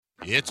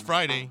It's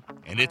Friday,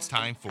 and it's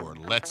time for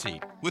Let's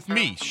Eat with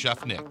me,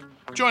 Chef Nick.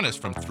 Join us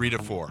from 3 to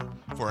 4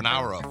 for an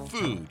hour of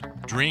food,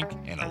 drink,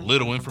 and a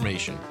little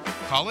information.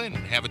 Call in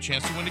and have a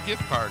chance to win a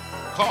gift card.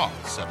 Call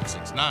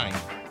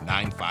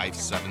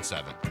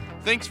 769-9577.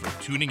 Thanks for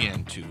tuning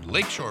in to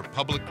Lakeshore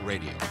Public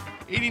Radio,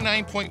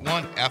 89.1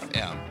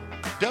 FM,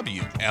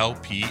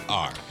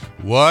 WLPR.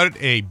 What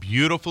a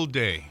beautiful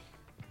day.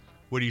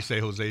 What do you say,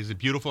 Jose? Is it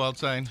beautiful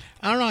outside?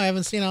 I don't know. I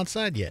haven't seen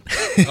outside yet.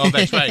 Oh,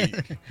 that's right.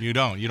 You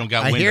don't. You don't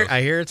got windows.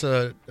 I hear it's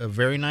a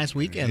very nice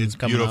weekend. It's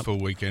coming beautiful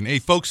up. weekend. Hey,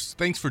 folks,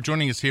 thanks for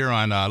joining us here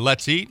on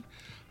Let's Eat.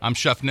 I'm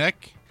Chef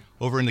Nick.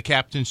 Over in the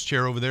captain's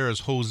chair over there is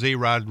Jose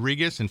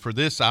Rodriguez. And for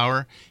this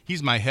hour,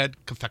 he's my head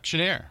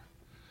confectionaire.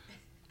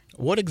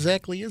 What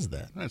exactly is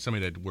that? That's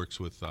somebody that works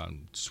with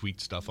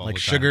sweet stuff all Like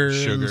the time. sugar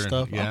and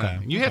stuff? Yeah. Okay.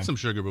 You had some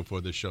sugar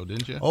before this show,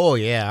 didn't you? Oh,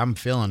 yeah. I'm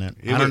feeling it.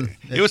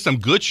 It was some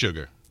good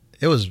sugar.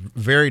 It was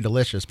very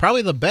delicious.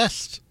 Probably the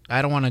best.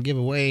 I don't want to give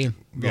away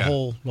the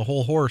whole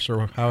horse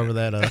or however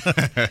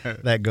that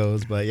that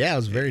goes. But, yeah, it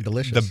was very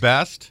delicious. The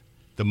best,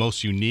 the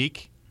most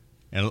unique.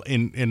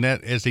 And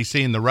that, as they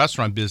say in the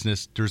restaurant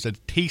business, there's a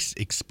taste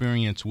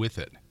experience with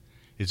it.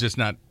 It's just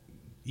not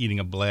eating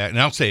a and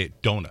I'll say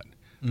it, donut.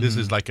 Mm-hmm. This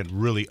is like a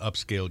really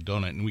upscale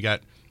donut. And we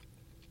got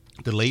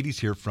the ladies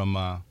here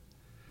from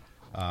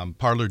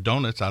Parlor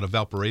Donuts out of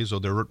Valparaiso.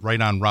 They're right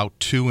on Route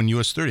 2 and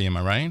US 30, am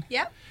I right?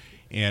 Yep.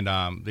 And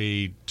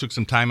they took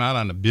some time out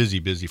on a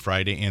busy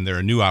Friday, and they're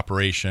a new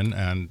operation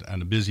and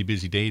on a busy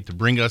day to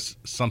bring us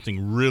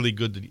something really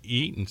good to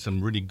eat and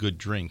some really good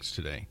drinks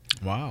today.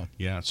 Wow.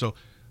 Yeah, so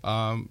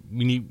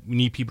we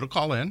need people to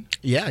call in.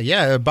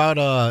 Yeah.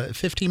 About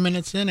 15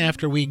 minutes in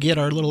after we get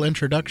our little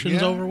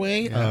introductions over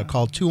way,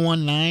 call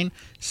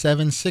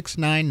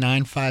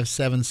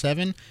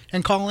 219-769-9577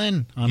 and call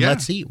in on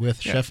Let's Eat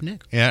with Chef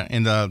Nick. Yeah,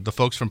 and the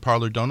folks from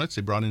Parlor Donuts,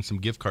 they brought in some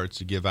gift cards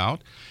to give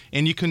out.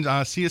 And you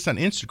can see us on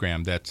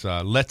Instagram. That's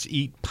Let's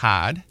Eat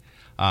Pod.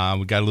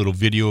 We got a little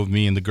video of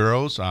me and the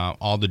girls,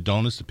 all the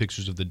donuts, the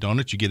pictures of the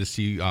donuts. You get to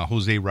see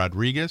Jose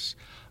Rodriguez.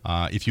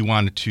 If you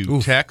wanted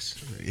to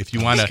text, if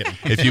you want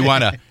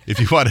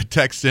to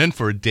text in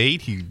for a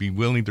date, he'd be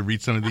willing to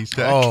read some of these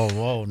texts.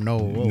 No,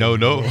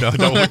 don't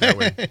work that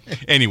way.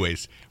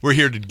 Anyways, we're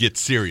here to get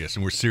serious,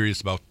 and we're serious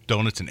about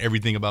donuts and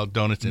everything about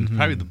donuts, and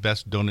probably the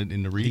best donut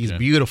in the region. These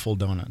beautiful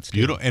donuts,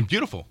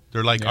 beautiful.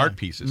 They're like art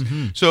pieces.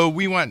 Mm-hmm. So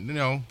we want,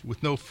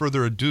 with no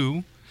further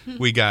ado,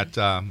 we got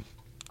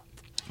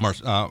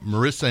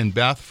Marissa and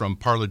Beth from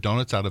Parlor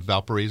Donuts out of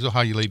Valparaiso.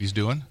 How you ladies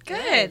doing?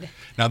 Good.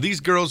 Now, these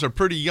girls are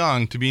pretty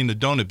young to be in the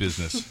donut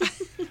business.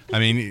 I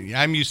mean,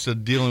 I'm used to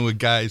dealing with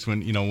guys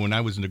when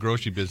I was in the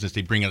grocery business,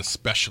 they bring in a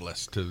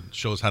specialist to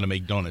show us how to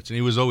make donuts. And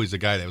he was always the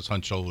guy that was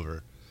hunched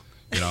over,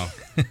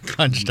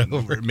 hunched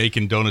over,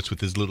 making donuts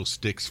with his little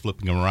sticks,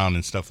 flipping them around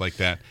and stuff like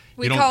that.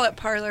 We call it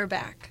parlor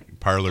back.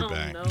 Parlor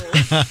back. No.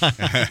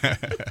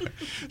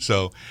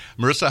 So,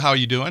 Marissa, how are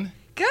you doing?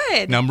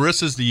 Good. Now,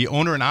 Marissa's the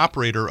owner and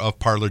operator of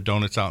Parlor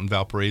Donuts out in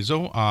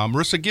Valparaiso.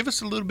 Marissa, give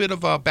us a little bit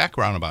of a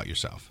background about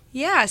yourself.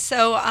 Yeah,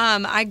 so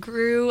I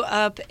grew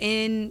up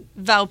in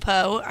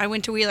Valpo. I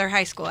went to Wheeler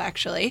High School,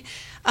 actually.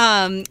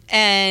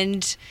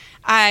 And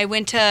I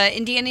went to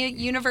Indiana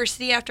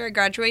University after I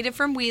graduated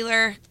from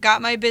Wheeler,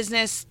 got my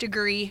business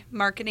degree,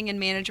 marketing and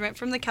management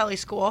from the Kelley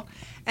School,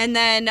 and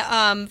then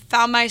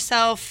found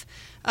myself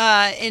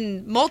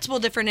in multiple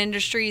different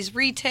industries,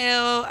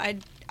 retail. I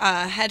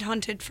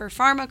headhunted for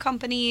pharma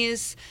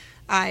companies.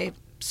 I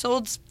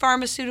sold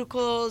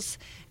pharmaceuticals.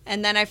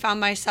 And then I found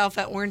myself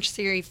at Orange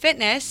Theory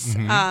Fitness.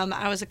 Mm-hmm.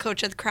 I was a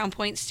coach at the Crown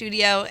Point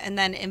Studio and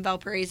then in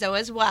Valparaiso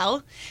as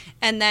well.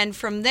 And then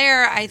from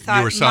there, I thought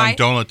you were selling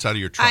donuts out of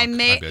your trunk.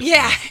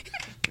 Yeah.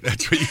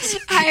 That's what you said.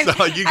 You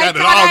I got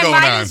it all going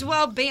on. I might as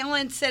well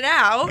balance it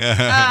out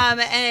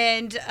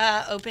and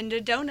opened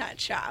a donut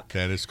shop.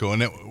 That is cool.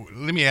 And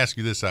let me ask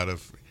you this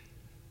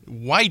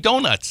why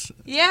donuts?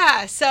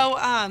 Yeah, so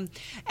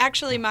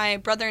actually my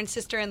brother and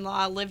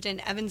sister-in-law lived in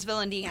Evansville,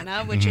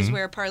 Indiana, which is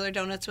where Parlor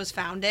Donuts was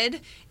founded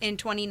in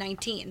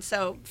 2019.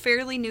 So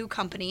fairly new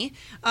company,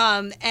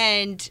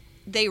 and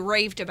they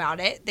raved about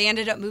it. They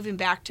ended up moving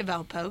back to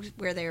Valpo,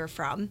 where they were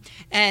from,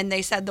 and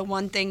they said the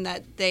one thing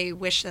that they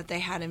wish that they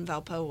had in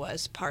Valpo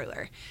was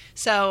Parlor.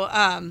 So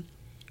I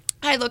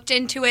looked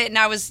into it, and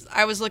I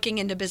was looking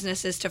into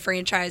businesses to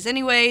franchise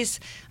anyways.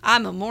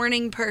 I'm a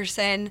morning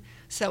person,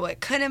 so it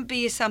couldn't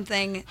be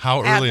something.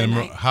 How early in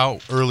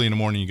the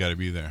morning you got to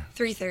be there?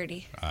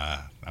 3:30.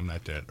 I'm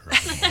not that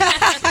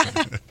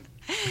early.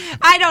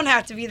 I don't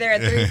have to be there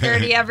at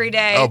 3:30 every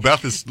day. Oh,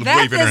 Beth is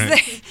waving her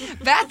hand.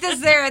 Beth is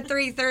there at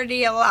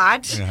 3:30 a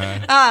lot.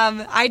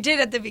 Uh-huh. I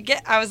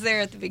was there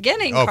at the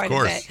beginning quite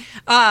a bit.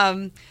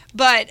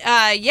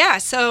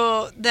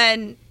 So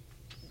then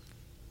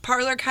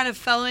Parlor kind of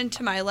fell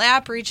into my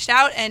lap, reached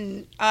out,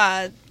 and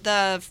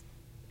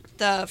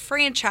the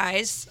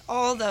franchise,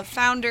 all the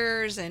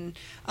founders and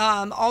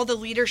all the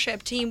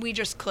leadership team, we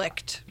just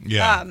clicked.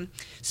 Yeah.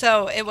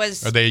 So it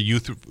was. Are they a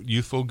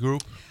youthful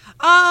group?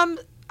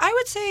 I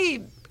would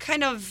say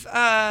kind of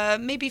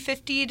maybe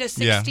 50 to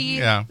 60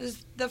 Yeah.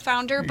 is the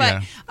founder,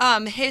 but Yeah.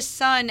 his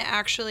son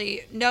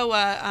actually,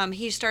 Noah,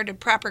 he started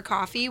Proper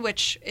Coffee,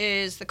 which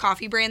is the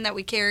coffee brand that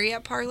we carry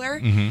at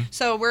Parlor.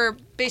 So we're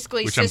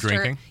basically Which I'm sister.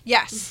 drinking.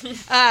 Yes,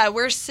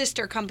 we're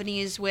sister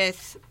companies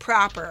with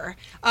Proper,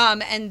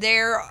 and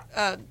they're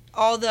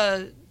all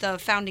the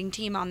founding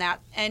team on that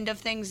end of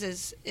things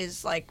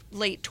is like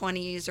late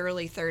 20s,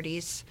 early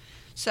 30s.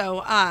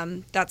 So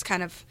that's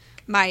kind of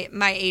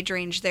my age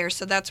range there.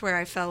 So that's where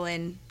I fell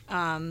in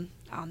on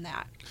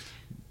that.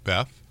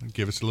 Beth,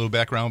 give us a little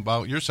background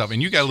about yourself.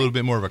 And you got a little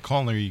bit more of a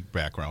culinary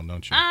background,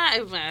 don't you?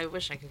 I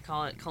wish I could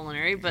call it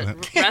culinary,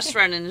 but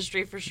restaurant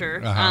industry for sure.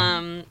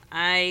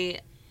 I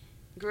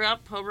grew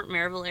up Hobart,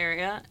 Maryville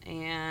area,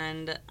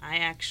 and I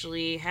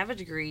actually have a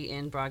degree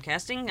in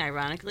broadcasting,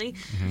 ironically.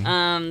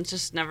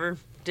 Just never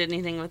did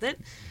anything with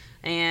it.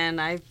 And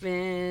I've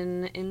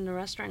been in the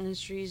restaurant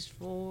industries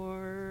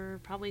for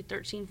probably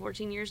 13,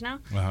 14 years now.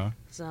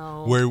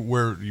 So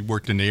Where you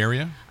worked in the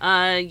area?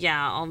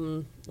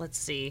 Let's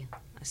see.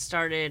 I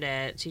started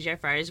at TGI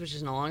Fridays, which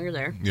is no longer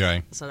there.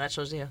 Yeah. So that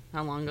shows you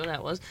how long ago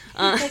that was.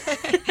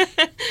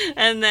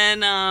 And then,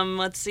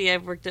 let's see,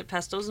 I've worked at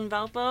Pesto's in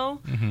Valpo.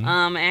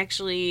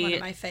 Actually, One of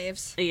my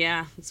faves.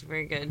 yeah, it's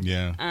very good.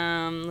 Yeah.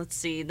 Let's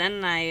see.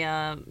 Then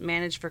I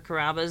managed for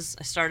Carrabba's.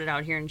 I started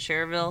out here in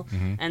Cherville,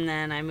 and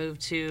then I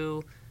moved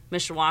to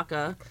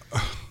Mishawaka.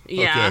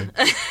 Yeah.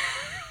 Okay.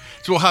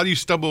 So how do you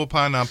stumble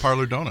upon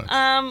Parlor Donuts?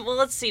 Well,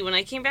 let's see. When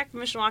I came back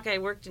from Mishawaka, I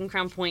worked in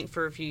Crown Point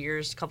for a few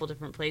years, a couple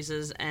different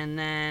places, and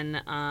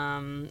then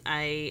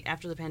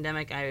after the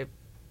pandemic, I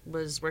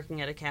was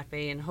working at a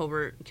cafe in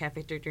Hobart,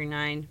 Cafe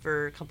 339,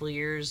 for a couple of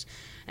years.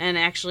 And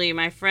actually,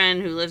 my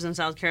friend who lives in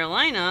South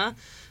Carolina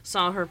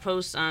saw her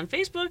post on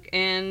Facebook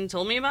and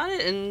told me about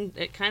it, and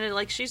it kind of,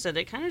 like she said,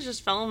 it kind of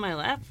just fell in my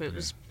lap. It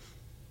was...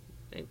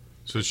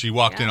 So she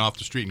walked in off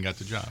the street and got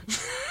the job.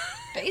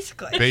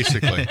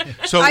 Basically.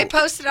 So I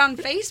posted on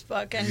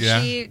Facebook, and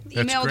she that's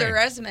emailed great. her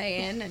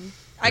resume in, and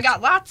I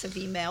got lots of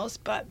emails,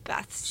 but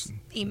Beth's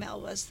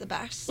email was the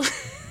best.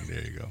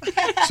 There you go.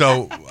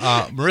 So,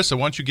 Marissa,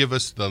 why don't you give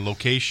us the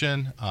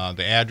location,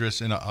 the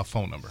address, and a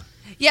phone number?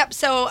 Yep.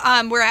 So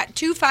we're at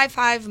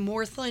 255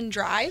 Northland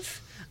Drive,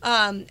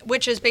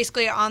 which is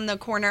basically on the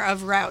corner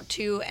of Route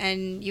 2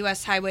 and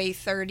U.S. Highway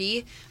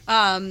 30,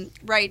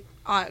 right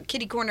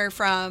kitty corner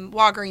from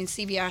Walgreens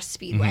CVS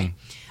Speedway.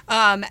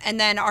 And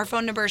then our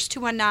phone number is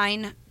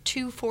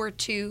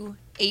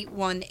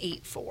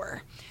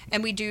 219-242-8184.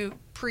 And we do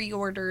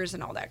pre-orders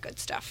and all that good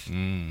stuff.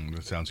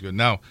 That sounds good.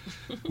 Now,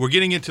 we're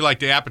getting into like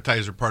the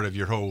appetizer part of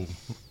your whole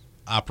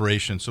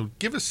operation. So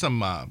give us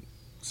some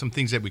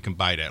things that we can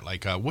bite at.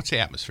 Like, what's the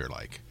atmosphere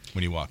like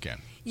when you walk in?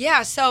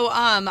 Yeah, so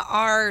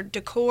our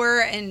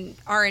decor and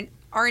our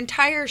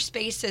entire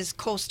space is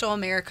coastal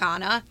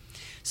Americana.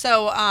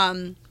 So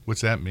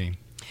What's that mean?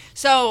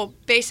 So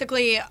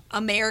basically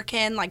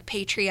American, like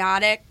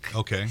patriotic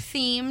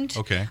themed.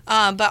 Okay.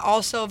 But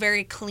also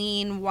very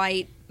clean,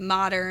 white,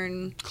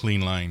 modern. Clean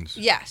lines.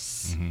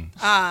 Yes.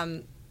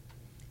 And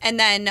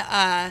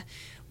then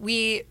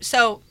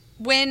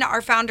when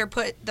our founder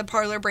put the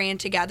Parlor brand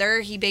together,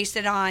 he based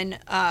it on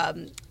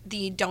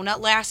the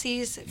Donut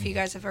Lassies. If you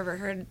guys have ever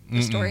heard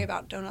the story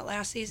about Donut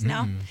Lassies,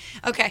 no?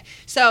 Okay.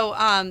 So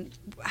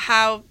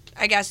how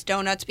I guess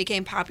donuts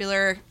became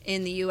popular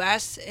in the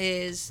U.S.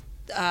 is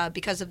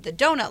because of the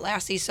Donut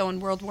Lassies. So in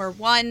World War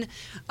I,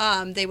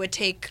 they would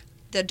take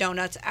the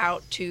donuts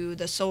out to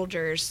the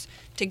soldiers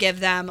to give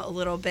them a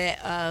little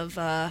bit of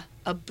a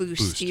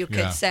boost, you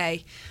could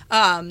say.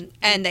 And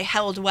they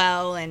held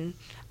well, and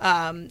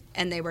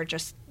they were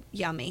just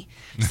yummy.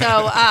 So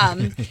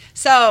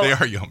they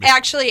are yummy.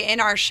 Actually, in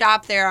our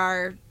shop, there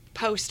are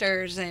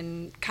posters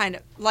and kind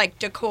of like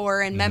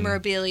decor and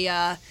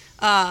memorabilia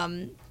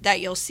that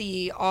you'll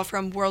see all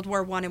from World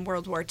War I and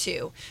World War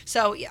II.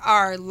 So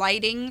our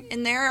lighting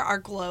in there, our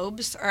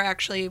globes are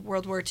actually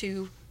World War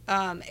II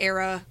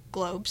era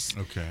globes.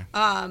 Okay.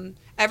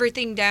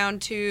 Everything down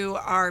to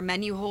our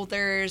menu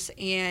holders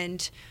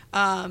and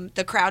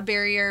the crowd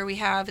barrier we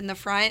have in the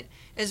front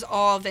is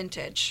all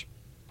vintage.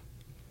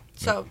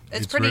 So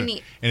it's pretty really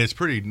neat. And it's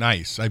pretty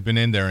nice. I've been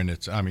in there, and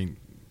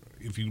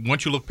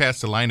once you look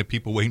past the line of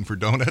people waiting for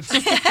donuts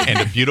and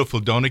a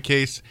beautiful donut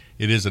case,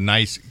 it is a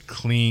nice,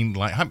 clean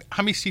line. How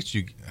many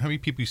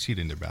people you seat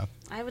in there, Beth?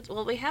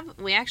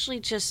 We actually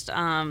just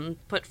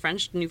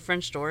put new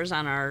French doors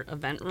on our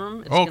event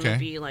room. It's going to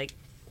be like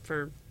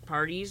for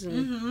parties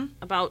and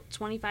about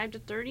 25 to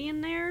 30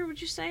 in there, would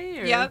you say?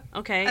 Or, yep.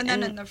 Okay. And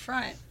then in the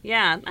front.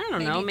 Yeah, I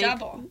don't know. Maybe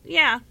double.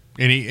 Yeah.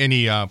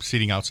 Any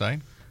seating outside?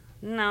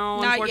 No,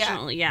 Not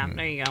unfortunately. Yet. Yeah,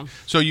 there you go.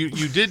 So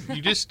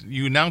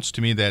you announced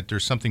to me that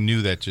there's something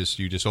new that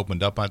you just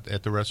opened up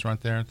at the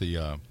restaurant there,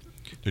 the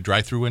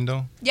drive-through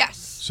window. Yes.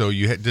 So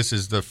this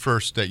is the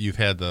first that you've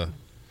had the.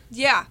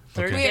 Yeah.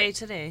 Third day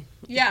today.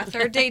 Yeah,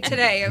 third day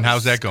today. And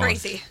how's that going?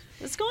 Crazy.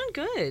 It's going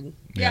good.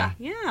 Yeah.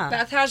 Yeah.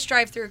 Beth has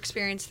drive-through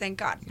experience, thank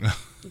God.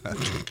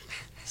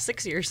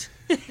 6 years.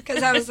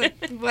 Because I was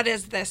like, what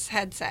is this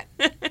headset?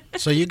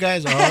 So you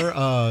guys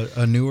are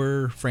a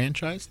newer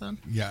franchise then?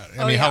 Yeah.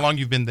 I mean, how long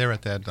you've been there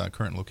at that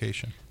current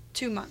location?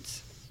 2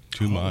 months.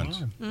 2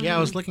 months. Wow. Yeah, I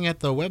was looking at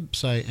the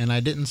website and I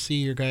didn't see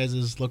your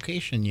guys'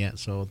 location yet,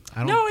 so I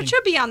don't. No, think... it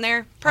should be on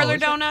there. Parlor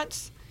is it?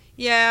 Donuts.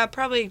 Yeah,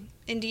 probably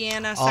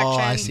Indiana section. Oh,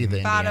 I see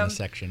the bottom. Indiana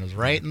section. It was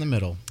right in the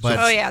middle. But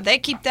Oh yeah, they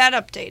keep that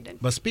updated.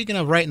 But speaking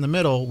of right in the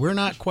middle, we're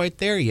not quite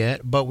there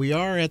yet, but we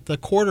are at the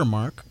quarter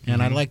mark,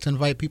 and I'd like to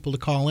invite people to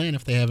call in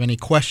if they have any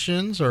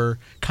questions or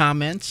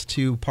comments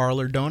to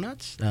Parlor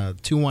Donuts,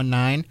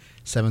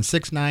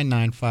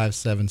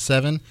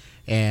 219-769-9577,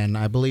 and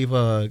I believe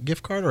a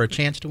gift card or a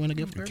chance to win a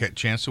gift card.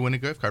 Chance to win a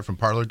gift card from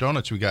Parlor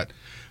Donuts. We got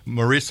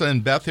Marissa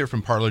and Beth here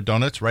from Parlor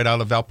Donuts right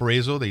out of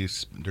Valparaiso.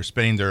 They're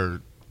spending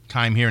their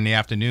time here in the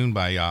afternoon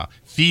by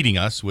feeding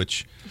us,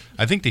 which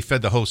I think they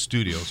fed the whole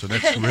studio, so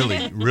that's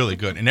really, really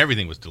good. And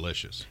everything was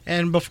delicious.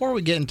 And before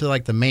we get into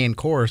like the main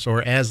course,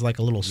 or as like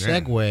a little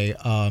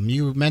segue,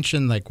 you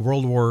mentioned like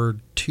World War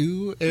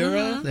II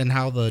era and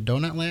how the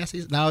donut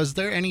lasties. Now, is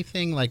there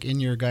anything like in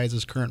your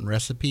guys' current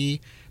recipe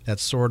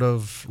that's sort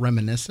of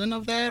reminiscent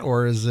of that,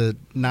 or is it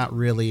not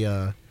really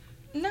a...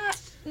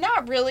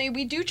 Not really.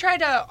 We do try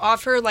to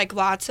offer like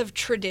lots of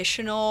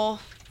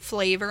traditional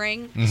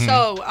flavoring.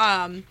 So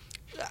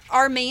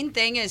our main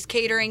thing is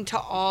catering to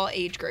all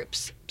age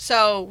groups.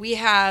 So we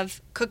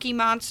have Cookie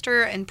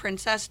Monster and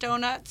Princess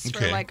Donuts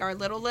for like our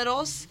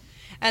littles.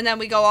 And then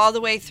we go all the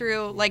way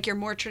through like your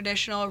more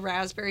traditional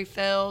raspberry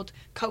filled,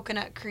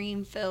 coconut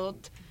cream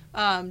filled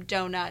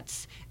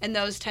donuts. And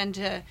those tend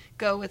to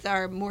go with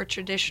our more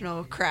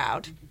traditional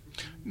crowd.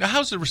 Now,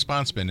 how's the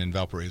response been in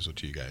Valparaiso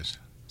to you guys?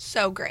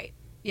 So great.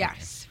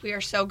 Yes, we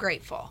are so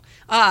grateful.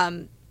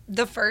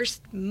 The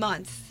first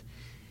month,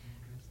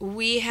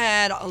 we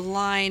had a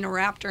line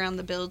wrapped around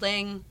the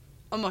building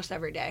almost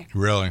every day.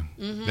 Really?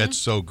 That's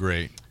so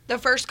great. The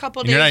first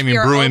couple You're days not even we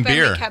were brewing open,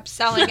 beer. we kept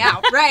selling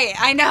out. Right,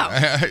 I know.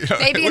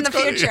 Maybe in the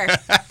future.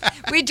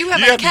 We do have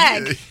Yeah, a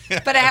keg,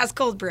 but it has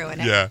cold brew in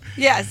it. Yeah.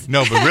 Yes.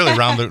 No, but really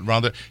around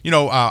the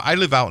I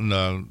live out in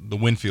the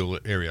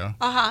Winfield area,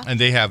 and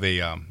they have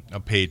a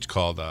page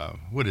called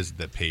what is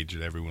the page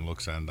that everyone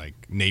looks on, like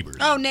Neighbors.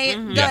 Oh,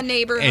 the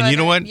neighborhood. And you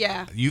know what?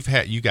 Yeah.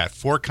 You got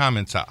 4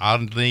 comments out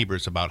of the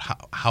neighbors about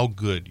how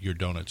good your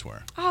donuts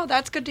were. Oh,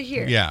 that's good to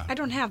hear. Yeah. I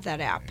don't have that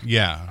app.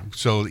 Yeah.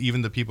 So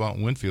even the people out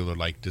in Winfield are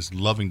like just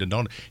loving the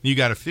donut. And you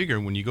got to figure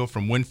when you go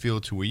from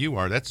Winfield to where you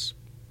are, that's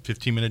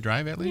 15-minute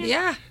drive at least.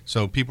 Yeah.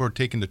 So people are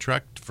taking the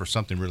truck for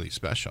something really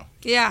special.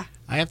 Yeah.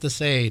 I have to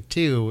say,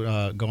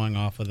 too, going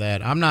off of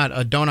that, I'm not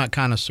a donut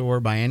connoisseur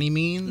by any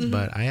means,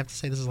 but I have to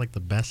say this is like the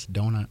best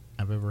donut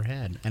I've ever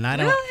had. And I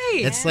don't...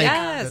 Really? It's like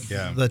Yes.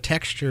 the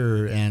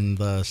texture and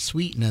the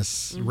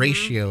sweetness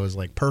ratio is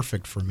like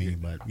perfect for me.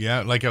 But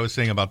Yeah, like I was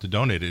saying about the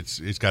donut,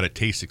 it's got a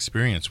taste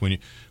experience. When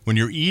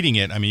you're eating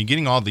it, I mean, you're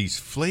getting all these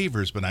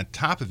flavors, but on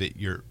top of it,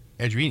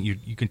 as you're eating,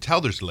 you can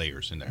tell there's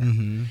layers in there.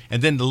 And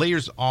then the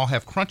layers all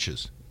have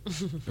crunches.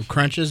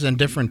 crunches and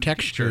different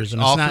textures,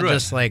 and All it's not through it.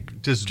 just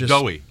like Just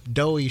doughy.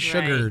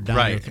 sugar Right. down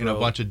Right, your and a throat,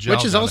 bunch of gel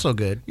which is down also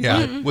good.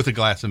 Yeah, with a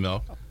glass of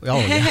milk. Oh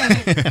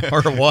yeah,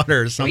 or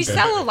water or something. We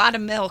sell a lot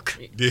of milk.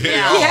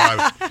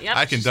 Yeah. Yep,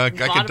 I can just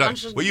dunk. I bought can a dunk.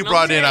 bunch of What you milk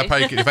brought in, I today.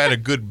 probably could, if I had a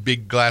good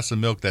big glass of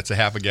milk that's a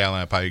half a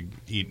gallon, I'd probably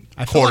eat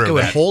I a feel quarter like it of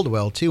would that. hold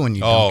well too when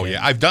you. Oh dunk it.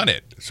 yeah, I've done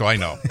it, so I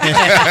know.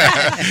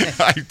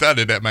 I've done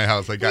it at my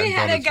house. I got We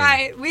had a donuts.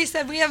 guy, we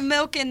said we have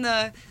milk in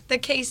the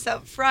case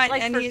up front.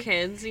 Like and for he,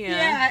 kids,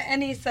 Yeah,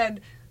 and he said,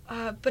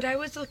 but I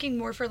was looking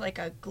more for like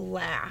a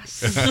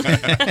glass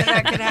that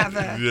I could have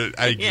a.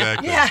 Yeah,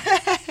 exactly.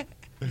 Yeah.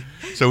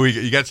 So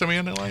you got somebody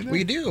on the line? There?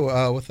 We do.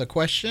 With a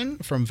question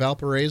from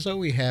Valparaiso,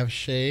 we have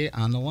Shay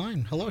on the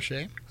line. Hello,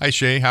 Shay. Hi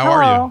Shay, how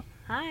are you?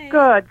 Hi.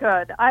 Good,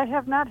 good. I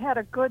have not had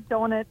a good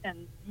donut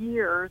in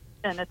years,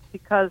 and it's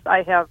because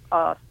I have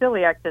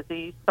celiac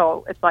disease.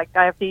 So it's like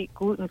I have to eat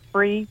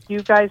gluten-free. Do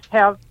you guys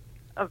have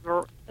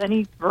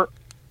any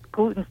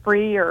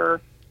gluten-free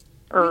or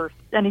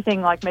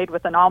anything like made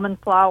with an almond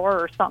flour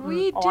or something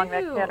We along do.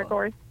 that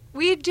category?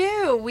 We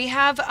do. We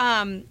have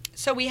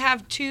so we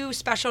have 2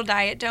 special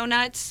diet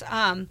donuts,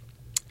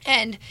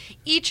 and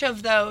each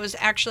of those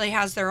actually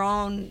has their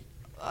own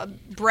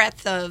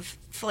breadth of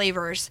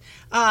flavors.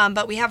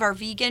 But we have our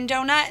vegan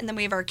donut, and then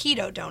we have our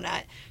keto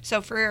donut.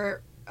 So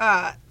for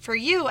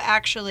you,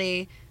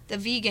 actually, the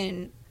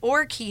vegan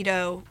or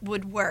keto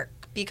would work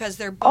because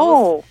they're both.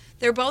 Oh.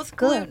 They're both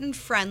Good. gluten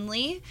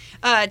friendly.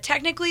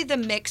 Technically, the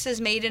mix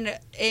is made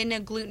in a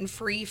gluten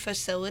free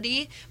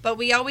facility, but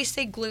we always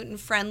say gluten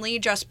friendly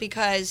just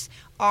because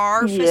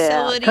our Yeah,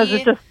 facility. because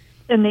it's just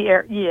in the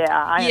air. Yeah,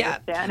 I Yeah,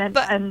 understand.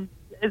 but- And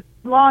as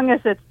long as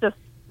it's just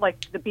like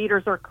the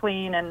beaters are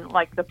clean and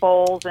like the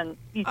bowls and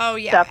each Oh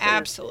yeah, step is-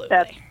 absolutely.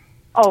 that's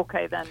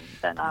okay. Then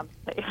I'm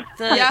safe.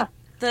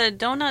 The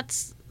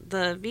donuts,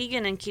 the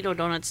vegan and keto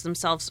donuts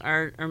themselves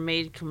are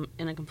made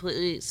in a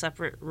completely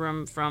separate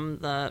room from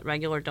the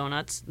regular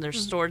donuts. They're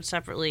stored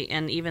separately,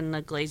 and even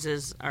the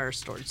glazes are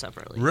stored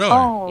separately. Really?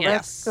 Oh,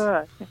 Yes. that's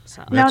good.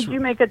 So, Now, That's- do you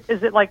make it?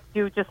 Is it like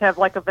do you just have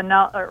like a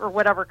vanilla or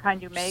whatever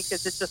kind you make?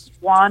 Is it just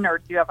one, or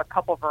do you have a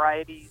couple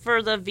varieties?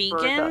 for the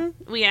vegan,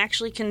 we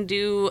actually can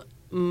do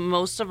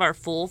most of our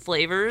full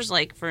flavors,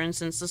 like for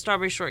instance, the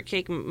strawberry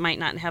shortcake might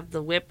not have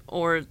the whip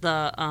or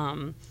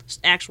the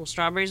actual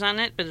strawberries on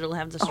it, but it'll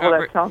have the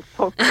strawberry. Oh, that sounds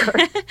so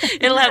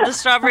good. It'll have the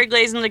strawberry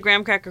glaze and the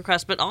graham cracker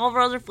crust, but all of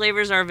our other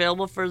flavors are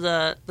available for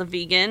the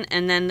vegan,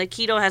 and then the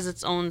keto has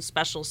its own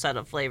special set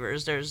of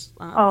flavors. There's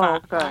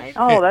good. five.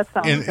 Oh, that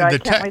sounds And good. I the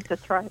can't te- wait to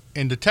try it.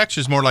 And the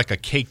texture's more like a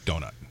cake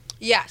donut.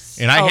 Yes.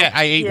 And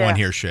I ate yeah. one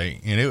here, Shay,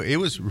 and it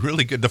was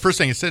really good. The first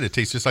thing it said, it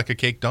tastes just like a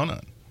cake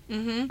donut.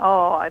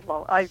 Oh,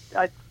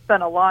 I've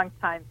been a long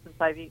time since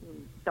I've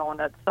eaten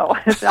donuts, so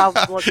I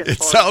was looking It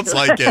forward sounds to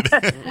like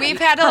it.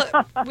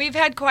 We've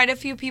had quite a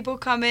few people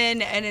come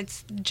in, and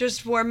it's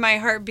just warmed my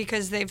heart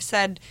because they've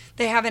said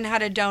they haven't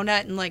had a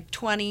donut in like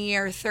 20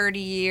 or 30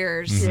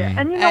 years. Yeah,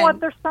 and you know what?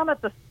 There's some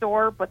at the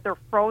store, but they're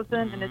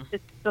frozen, and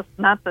it's just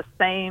not the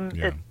same.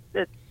 Yeah.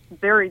 It's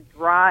very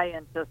dry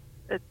and just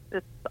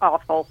it's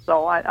awful.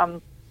 So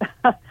I'm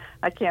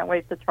I can't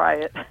wait to try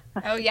it.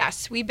 Oh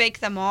yes, we bake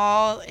them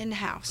all in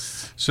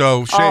house.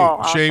 So, Shay,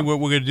 awesome. what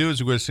we're going to do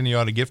is we're going to send you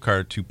out a gift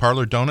card to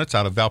Parlor Donuts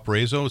out of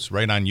Valparaiso. It's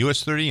right on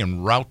US 30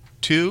 and Route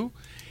 2.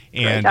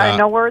 And I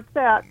know where it's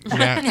at.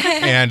 yeah,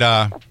 and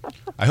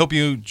I hope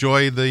you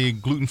enjoy the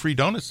gluten-free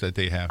donuts that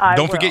they have. I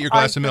Don't will. forget your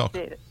glass of I milk.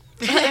 appreciate it.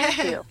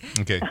 Thank you.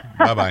 Okay,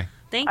 bye-bye.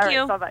 Thank All you.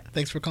 right, bye-bye.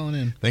 Thanks for calling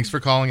in. Thanks for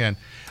calling in.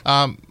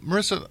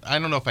 Marissa, I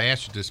don't know if I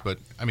asked you this, but,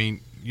 I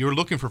mean, you're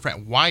looking for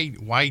friends. Why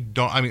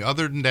don't, I mean,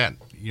 other than that,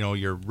 you know,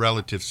 your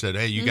relatives said,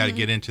 hey, you got to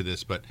get into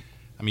this, but,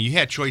 I mean, you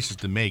had choices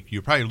to make.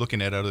 You're probably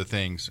looking at other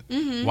things.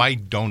 Why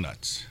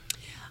donuts?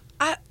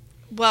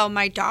 Well,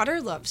 my daughter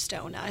loves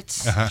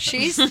donuts.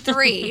 She's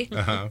 3.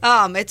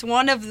 It's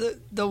one of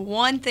the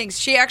one things.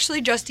 She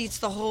actually just eats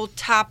the whole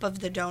top of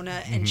the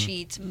donut, and she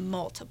eats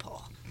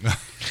multiple.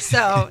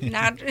 So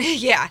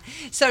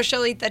So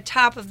she'll eat the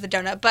top of the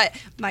donut. But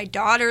my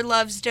daughter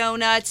loves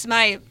donuts.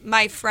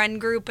 My friend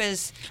group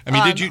is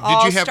Did you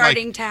all have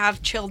starting to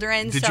have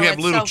children. Did so you have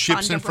it's little so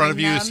chips fun in to front of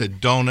bring you that them.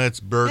 said donuts,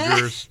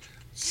 burgers,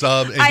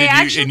 sub?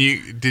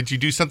 And did you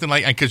do something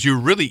like, because you're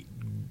really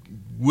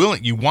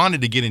willing, you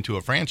wanted to get into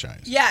a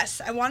franchise.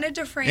 Yes, I wanted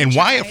to franchise. And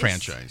why a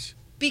franchise?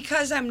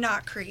 Because I'm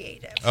not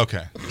creative.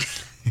 Okay.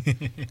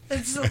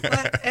 It's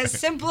as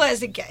simple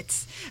as it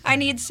gets. I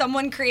need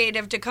someone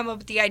creative to come up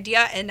with the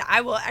idea, and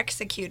I will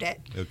execute it.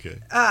 Okay.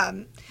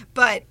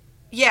 But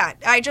yeah,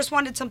 I just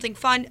wanted something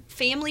fun,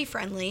 family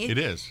friendly. It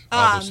is.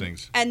 All those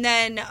things. And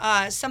then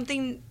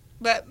something.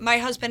 But my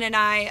husband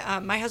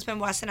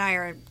Wes and I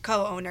are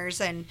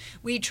co-owners, and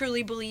we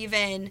truly believe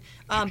in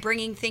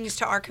bringing things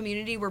to our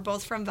community. We're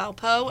both from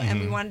Valpo, and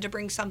we wanted to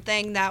bring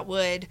something that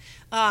would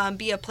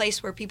be a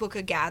place where people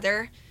could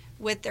gather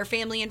with their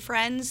family and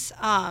friends.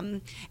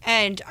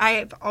 And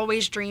I've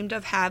always dreamed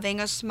of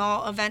having a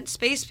small event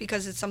space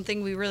because it's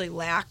something we really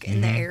lack in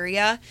the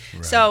area.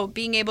 Right. So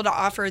being able to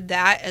offer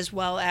that, as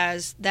well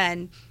as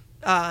then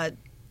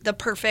the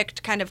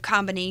perfect kind of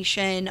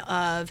combination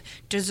of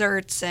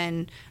desserts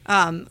and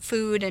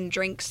food and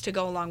drinks to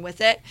go along with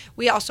it.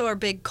 We also are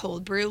big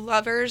cold brew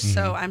lovers,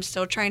 so I'm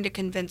still trying to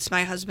convince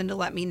my husband to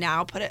let me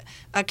now put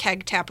a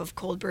keg tap of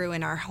cold brew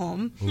in our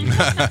home.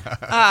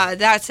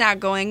 That's not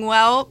going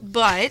well,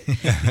 but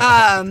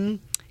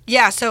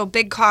yeah, so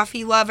big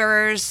coffee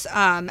lovers.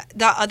 The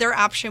other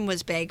option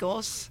was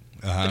bagels,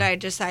 but I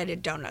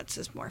decided donuts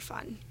is more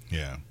fun.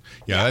 Yeah.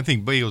 I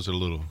think bagels are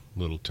a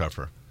little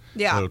tougher.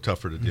 Yeah. A little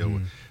tougher to deal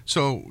with.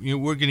 So,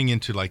 we're getting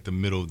into like the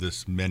middle of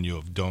this menu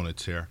of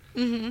donuts here.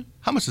 Mm-hmm.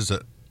 How much is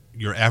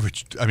your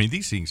average? I mean,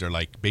 these things are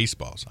like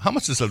baseballs. How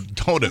much does a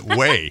donut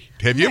weigh?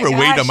 Have you ever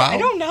weighed them out? I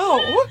don't know.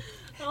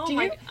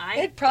 It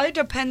It probably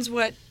depends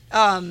what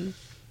toppings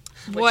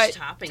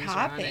toppings.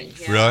 are on it.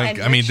 Yeah. Really?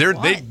 And I mean,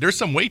 which there's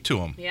some weight to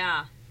them.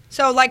 Yeah.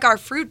 So like our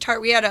fruit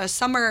tart, we had a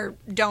summer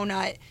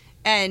donut,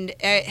 and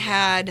it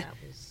had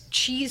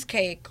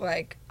cheesecake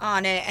like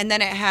on it, and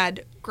then it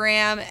had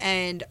graham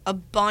and a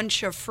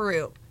bunch of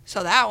fruit.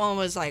 So that one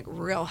was like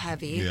real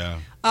heavy. Yeah.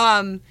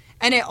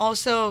 And it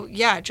also,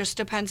 it just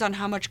depends on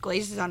how much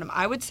glaze is on them.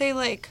 I would say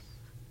like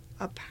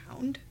a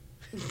pound.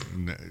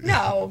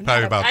 No,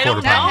 Probably about I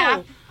quarter don't pound.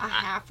 know. A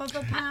half of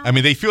a pound. I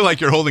mean, they feel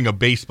like you're holding a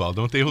baseball,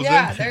 don't they, Jose?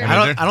 Yeah, they're-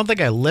 I don't think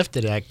I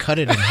lifted it. I cut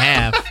it in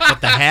half, but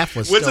the half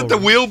was Was still... it the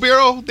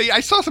wheelbarrow? I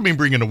saw somebody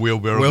bringing a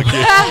wheelbarrow.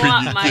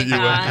 Oh my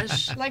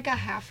gosh. Like a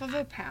half of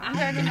a pound.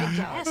 I don't know.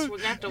 Yes, we're going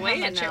to have to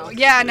weigh it now.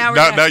 Yeah, now we're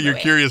Now gonna you're do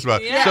it. curious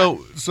about it. Yeah.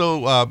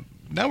 So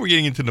now we're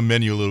getting into the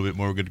menu a little bit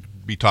more. We're going to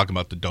be talking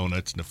about the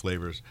donuts and the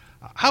flavors.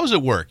 How does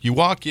it work? You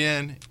walk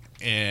in,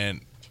 and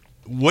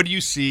what do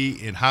you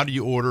see, and how do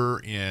you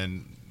order,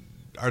 and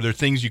are there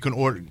things you can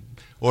order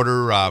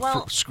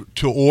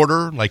to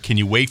order? Like, can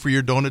you wait for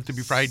your donut to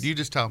be fried? You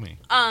just tell me.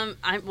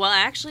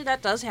 Actually,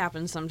 that does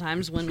happen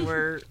sometimes when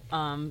we're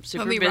super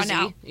When we busy. run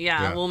out.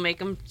 Yeah, we'll make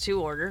them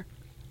to order,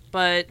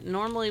 but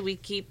normally we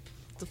keep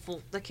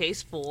the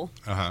case full.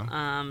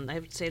 I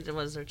would say there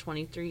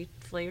 23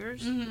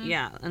 flavors.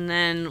 Yeah, and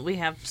then we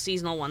have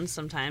seasonal ones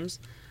sometimes.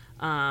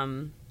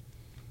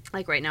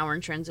 Like right now we're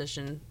in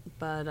transition,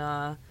 but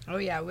Oh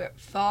yeah,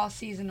 fall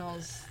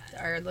seasonals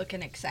are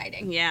looking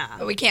exciting. yeah,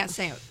 But we can't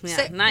say it. Yeah,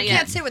 Say- not we yet.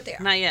 can't say what they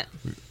are. not yet.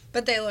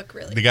 But they look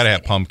really They got to have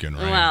exciting. pumpkin,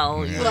 right?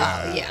 Well,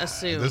 yeah.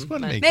 assume. This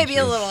one but- makes Maybe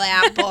a little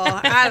apple.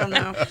 I don't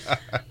know.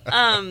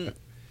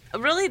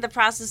 Really, the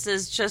process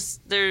is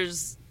just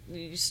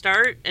you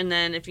start, and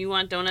then if you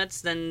want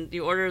donuts, then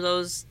you order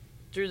those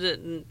through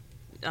the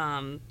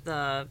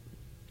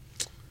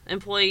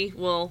employee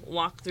will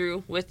walk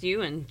through with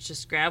you and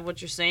just grab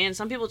what you're saying.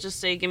 Some people just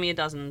say, "Give me a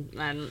dozen,"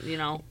 and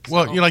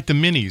Well, so- you like the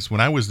minis.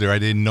 When I was there, I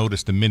didn't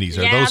notice the minis.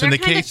 Are yeah, those in they're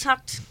the kinda case?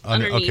 tucked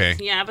Under- underneath.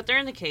 okay. Yeah, but they're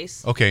in the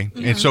case. Okay,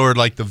 and so are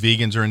like the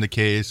vegans are in the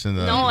case, and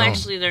the No,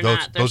 actually, they're those,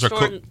 not. They're Those are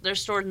stored. They're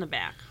stored in the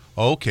back.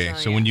 okay. So,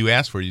 So yeah. when you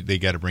ask for it, they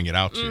got to bring it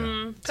out to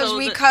you. Because So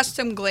we the-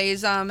 custom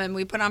glaze them and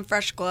we put on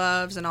fresh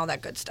gloves and all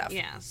that good stuff.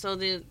 Yeah, so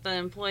the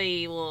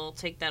employee will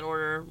take that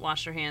order,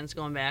 wash their hands,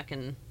 going back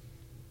and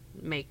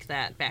make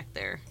that back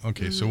there.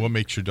 Okay, so what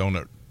makes your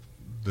donut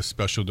the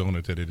special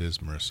donut that it is,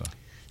 Marissa?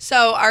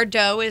 So our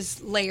dough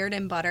is layered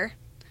in butter.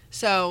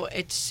 So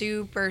it's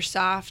super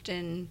soft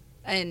and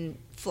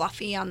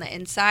fluffy on the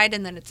inside,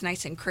 and then it's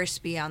nice and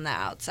crispy on the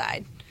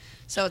outside.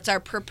 So it's our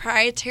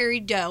proprietary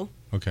dough.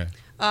 Okay.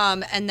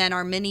 And then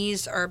our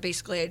minis are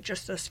basically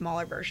just a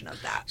smaller version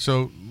of that.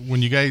 So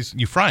when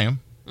you fry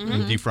them in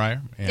the deep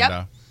fryer, and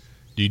Yep.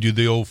 do you do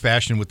the old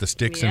fashioned with the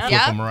sticks and Yep. flip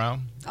Yep. them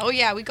around? Oh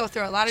yeah, we go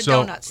through a lot of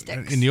So donut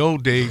sticks. in the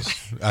old days,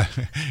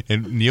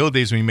 when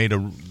you made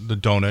the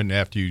donut, and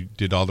after you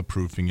did all the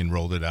proofing and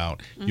rolled it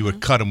out, you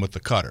would cut them with the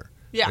cutter.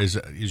 Yeah. Is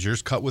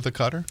yours cut with a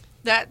cutter?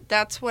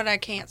 That's what I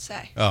can't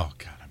say. Oh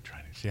God, I'm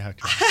trying to see how.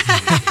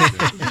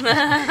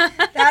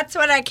 That's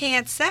what I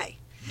can't say.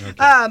 Okay.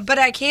 But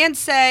I can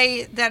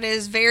say that it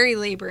is very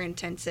labor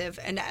intensive,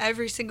 and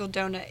every single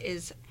donut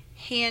is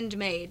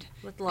handmade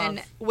With love.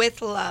 and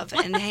with love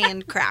and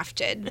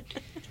handcrafted.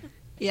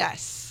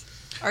 Yes,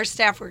 our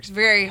staff works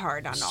very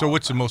hard on all. So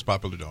what's of the most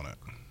popular donut?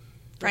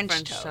 French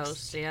French toast.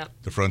 toast. Yep.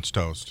 The French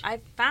toast. I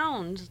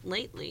found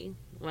lately,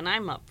 when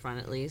I'm up front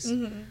at least,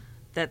 Mm-hmm.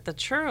 that the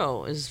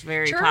churro is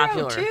very Churro,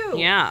 popular. too.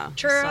 Yeah.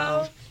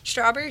 Churro, so-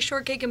 strawberry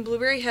shortcake, and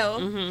blueberry hill,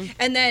 Mhm.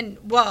 and then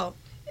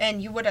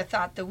and you would have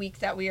thought the week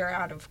that we are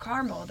out of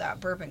caramel,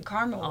 that bourbon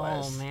caramel Oh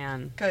was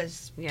man.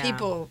 because Yeah.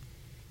 people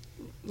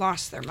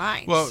lost their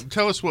minds. Well,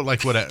 tell us what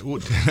did it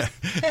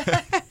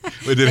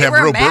They have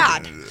were real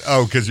mad. bourbon?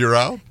 Oh, because you're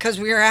out. because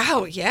we were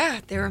out, yeah,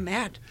 they were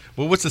mad.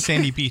 Well, what's the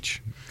Sandy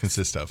Beach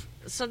consist of?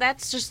 So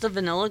that's just the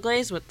vanilla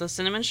glaze with the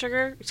cinnamon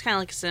sugar. It's kind of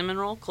like a cinnamon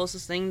roll,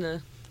 closest thing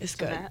to It's to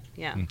good. that.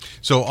 Yeah.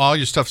 So all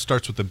your stuff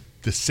starts with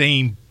the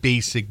same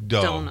basic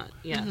dough, Donut.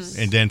 Yes.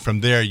 and then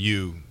from there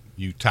you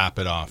top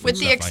it off. and With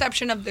the stuff like-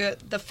 exception of the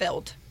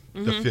filled,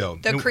 the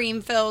filled. the And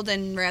cream filled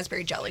and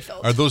raspberry jelly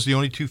filled. Are those the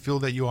only two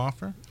filled that you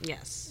offer?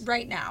 Yes.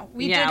 Right now,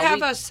 we Yeah, did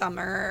have we- a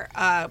summer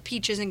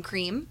peaches and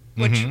cream,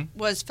 which Mhm.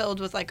 was filled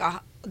with like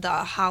the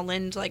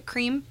Holland like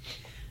cream,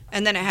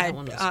 and then it had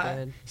one was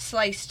good.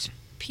 sliced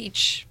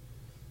peach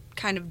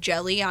kind of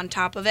jelly on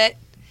top of it,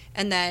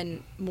 and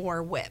then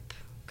more whip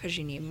because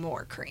you need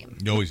more cream.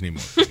 You always need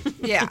more cream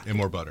Yeah, and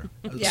more butter.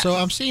 Yes. So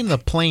I'm seeing the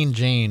plain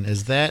Jane.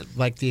 Is that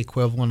like the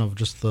equivalent of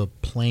just the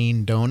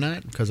plain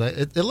donut? Because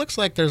it looks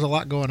like there's a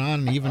lot going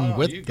on even Oh, you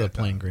with the got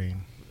plain that.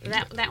 green.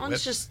 That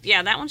one's Whipped.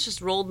 that one's just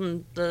rolled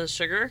in the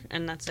sugar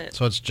and that's it.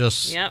 So it's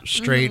just Yep.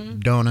 straight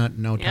donut,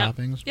 no Yep.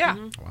 toppings. yeah.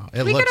 Wow,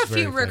 it We looks get a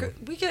few very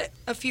flavorful. we get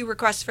a few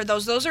requests for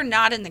those. Those are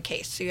not in the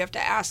case, so you have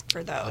to ask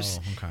for those,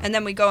 Oh, okay. and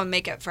then we go and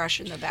make it fresh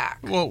in the back.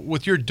 Well,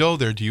 with your dough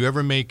there, do you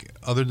ever make,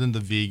 other than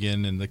the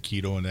vegan and the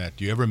keto and that,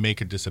 do you ever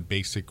make it just a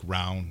basic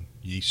round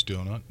yeast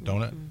donut?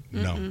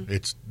 No,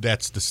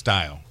 that's the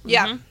style.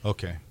 Yeah,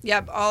 Okay.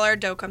 yep. All our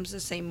dough comes the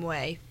same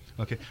way.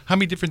 Okay. How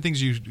many different things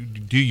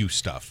do you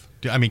stuff?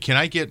 Go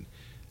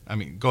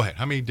ahead.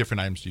 How many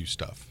different items do you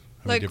stuff?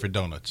 How many Like- different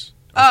donuts?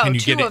 Oh, Can you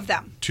two get of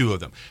them. 2 of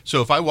them.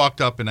 So if I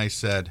walked up and I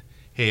said,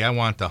 "Hey, I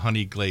want the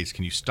honey glaze.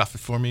 Can you stuff it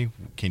for me?"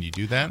 Can you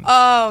do that?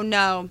 Oh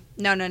no.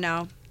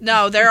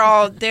 No,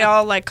 they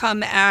all like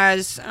come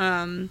as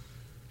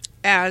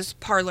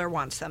Parlor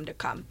wants them to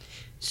come.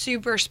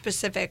 Super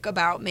specific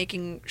about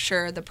making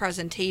sure the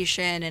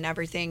presentation and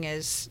everything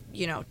is,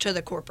 to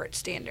the corporate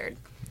standard.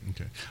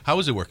 Okay. How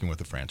is it working with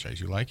the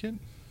franchise? You like it?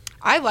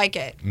 I like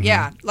it.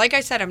 Yeah. Like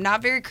I said, I'm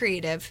not very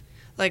creative.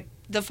 Like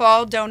the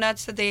fall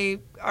donuts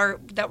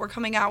that we're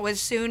coming out with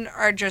soon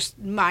are just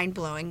mind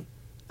blowing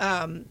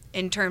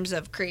in terms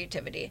of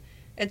creativity.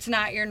 It's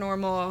not your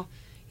normal,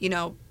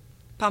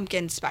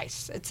 pumpkin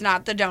spice. It's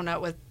not the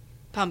donut with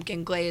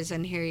pumpkin glaze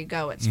and here you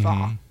go, it's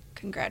fall.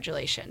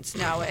 Congratulations.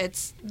 No,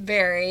 it's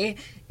very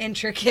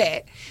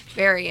intricate.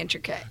 Very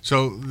intricate.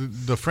 So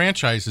the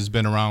franchise has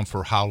been around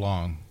for how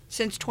long?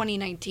 Since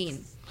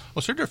 2019.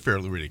 Well, so they're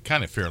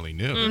fairly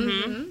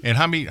new. And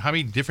how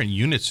many different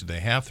units do they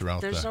have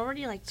throughout There's the?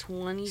 already like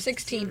 20.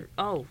 16.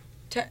 Oh.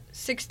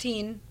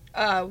 16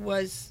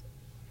 was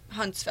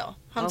Huntsville,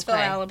 Okay.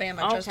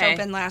 Alabama, just Okay.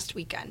 opened last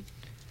weekend.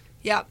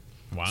 Yep.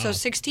 Wow. So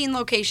 16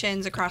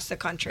 locations across the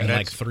country. In And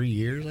like that's- 3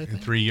 years, I In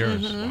think. 3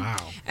 years.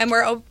 Wow. And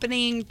we're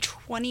opening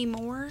 20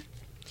 more.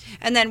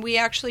 And then we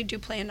actually do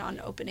plan on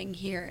opening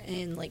here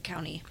in Lake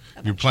County.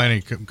 You're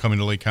planning coming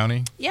to Lake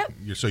County? Yep.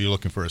 So you're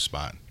looking for a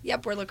spot.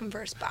 Yep, we're looking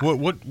for a spot.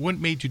 What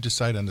made you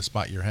decide on the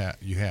spot you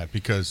had?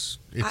 Because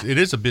it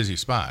is a busy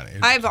spot.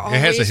 I've it has a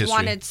always history.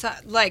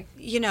 wanted,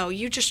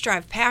 you just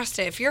drive past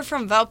it. If you're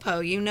from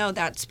Valpo, you know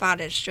that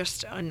spot is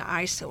just an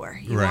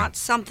eyesore. You Right. want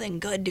something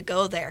good to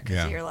go there because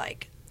Yeah. you're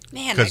like,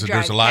 man, I Because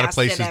drive there's a lot of past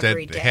places it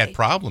every that day. had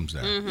problems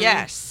there.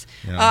 Yes.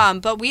 You know?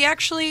 But we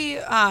actually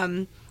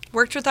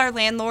worked with our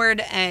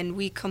landlord, and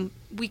we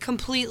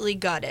completely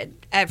gutted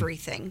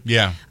everything.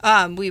 Yeah.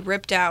 We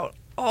ripped out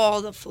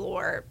all the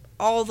floor,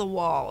 all the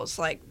walls,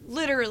 like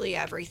literally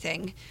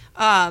everything.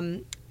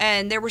 And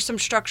there were some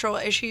structural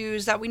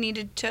issues that we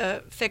needed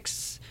to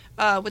fix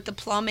with the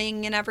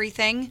plumbing and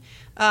everything.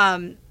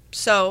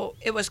 So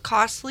it was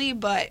costly,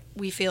 but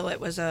we feel it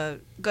was a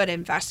good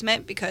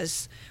investment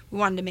because we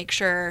wanted to make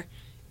sure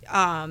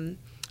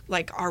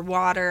our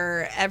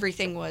water,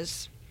 everything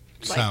was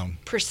Sound.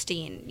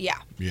 pristine. Yeah.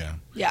 Yeah.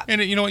 Yeah.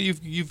 And you know what?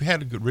 You've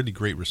had a really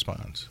great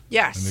response.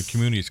 Yes. And the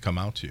community's come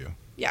out to you.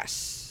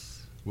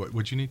 Yes.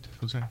 What you need?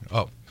 What's that?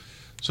 Oh,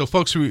 so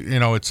folks,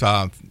 it's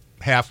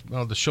half.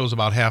 Well, the show's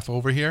about half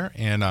over here,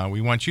 and we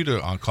want you to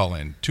call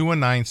in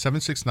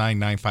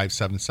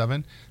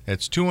 219-769-9577.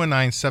 That's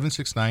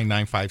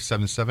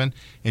 219-769-9577,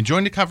 and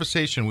join the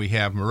conversation. We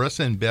have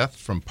Marissa and Beth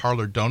from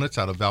Parlor Donuts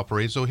out of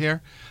Valparaiso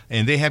here,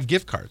 and they have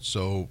gift cards.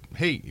 So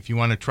hey, if you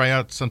want to try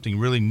out something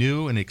really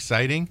new and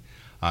exciting,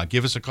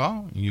 give us a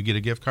call, and you get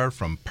a gift card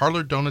from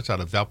Parlor Donuts out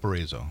of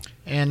Valparaiso.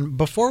 And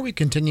before we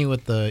continue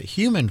with the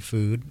human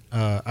food,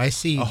 I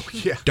see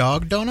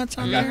dog donuts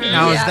on there.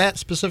 Now, is that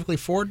specifically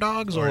for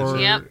dogs or?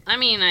 Yep. I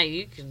mean,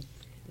 you can.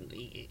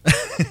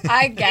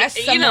 I guess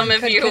Eat 'em someone if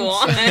could you consume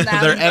want. them.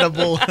 They're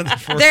edible.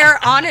 They're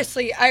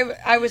honestly,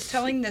 I was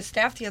telling the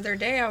staff the other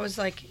day, I was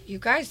like, you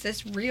guys,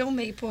 this real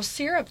maple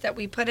syrup that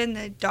we put in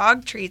the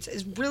dog treats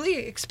is really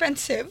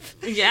expensive.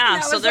 Yeah,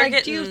 And I so was they're like,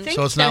 getting. do you think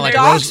So it's not like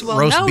dogs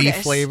roast will beef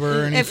notice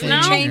flavor or if we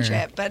anything? change or-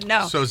 it? But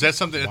no. So is that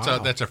something Wow.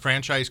 that's a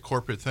franchise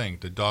corporate thing,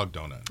 the dog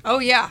donut? Oh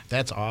yeah,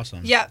 That's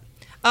awesome. yeah.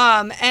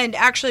 And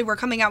actually, we're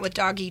coming out with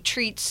doggy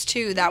treats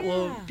too that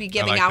we'll be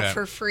giving like out that.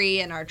 for free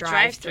in our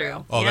drive-through.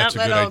 Drive-through. Oh, that's a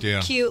good Little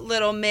idea. cute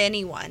little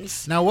mini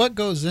ones. Now, what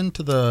goes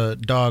into the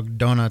dog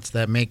donuts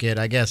that make it,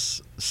 I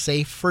guess,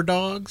 safe for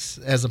dogs,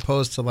 as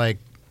opposed to like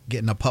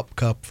getting a pup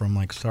cup from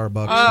like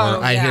Starbucks? Oh,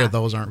 where I yeah. hear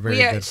those aren't very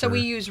good. So for...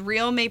 we use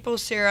real maple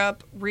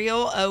syrup,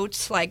 real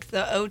oats, like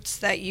the oats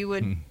that you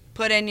would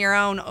put in your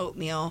own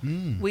oatmeal.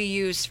 We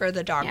use for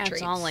the dog Yeah, treats.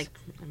 it's all like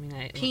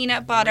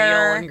Peanut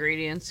butter, real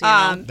ingredients. You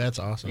know? That's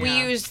awesome. We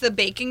Yeah. use the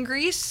bacon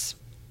grease.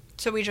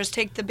 So we just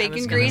take the was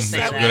bacon gonna grease say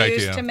that that. we Good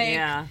use idea. to make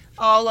Yeah.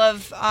 all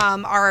of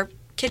our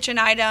kitchen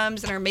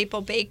items and our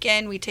maple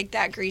bacon. We take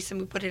that grease and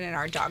we put it in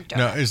our dog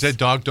donuts. Now, is that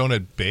dog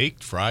donut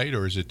baked, fried,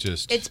 or is it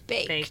just? It's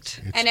baked. Baked.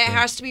 And it baked.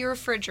 has to be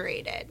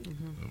refrigerated.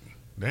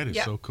 That is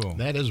Yep. so cool.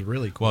 That is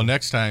really cool. Well,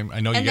 next time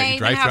I know you And got they your even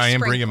drive-thru. have I am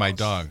bringing my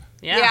sprinkles. dog.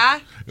 Yeah.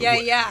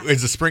 Yeah.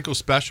 Is the sprinkle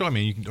special? I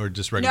mean, you can, or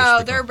just regular? No,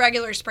 sprinkle? they're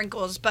regular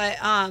sprinkles, but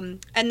and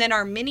then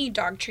our mini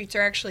dog treats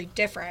are actually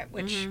different,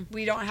 which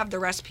we don't have the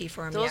recipe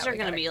for them Those yet. are We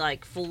going to gotta- be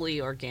like fully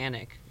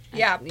organic.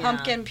 yeah,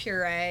 pumpkin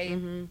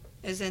puree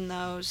is in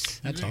those.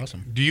 That's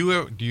awesome. Do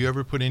you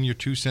ever put in your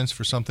 2 cents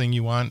for something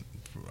you want?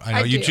 I know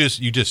I you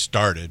do. just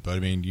started, but I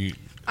mean,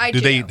 I do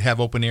they do.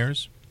 have open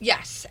ears?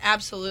 Yes,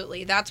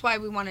 absolutely. That's why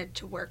we wanted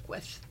to work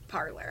with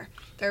Parlor.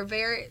 They're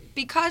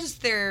because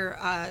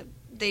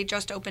they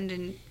just opened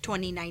in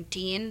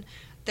 2019.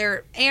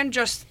 And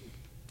just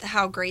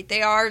how great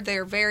they are.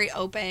 They're very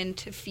open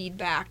to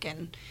feedback,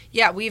 and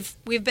yeah, we've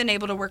been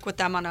able to work with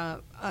them on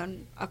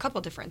a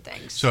couple different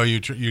things. So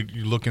you're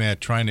looking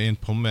at trying to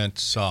implement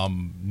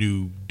some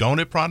new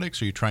donut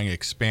products, or you're trying to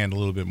expand a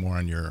little bit more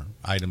on your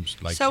items,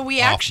 like So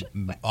we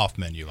off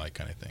menu like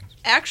kind of things.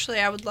 Actually,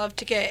 I would love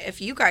to get, if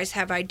you guys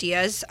have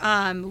ideas,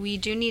 we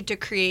do need to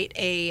create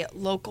a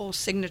local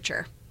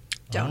signature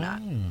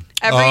donut.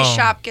 Every Oh.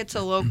 shop gets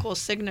a local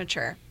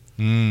signature.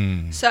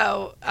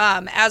 So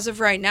as of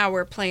right now,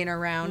 we're playing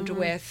around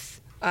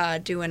with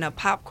doing a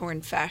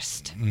popcorn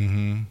fest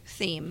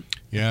theme.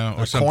 Yeah,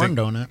 or A something. corn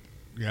donut.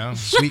 Yeah,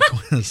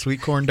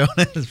 Sweet corn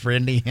donut is for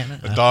Indiana.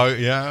 a dog.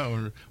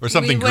 Yeah, or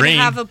something we would green.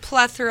 have a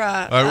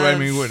plethora I of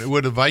mean,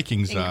 what do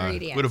Vikings?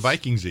 ingredients. What do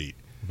Vikings eat?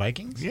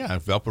 Vikings? Yeah,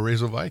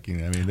 Valparaiso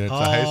Viking. I mean, that's a Oh.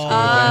 high school. Oh,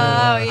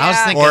 yeah. I was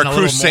thinking Or a a little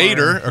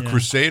crusader, more, a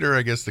crusader,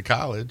 I guess, the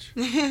college.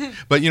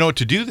 But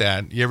to do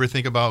that, you ever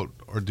think about,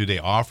 or do they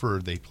offer, or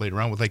they played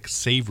around with like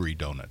savory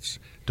donuts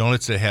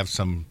that have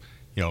some,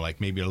 like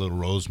maybe a little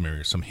rosemary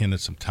or some hint of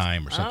some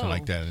thyme or something Oh.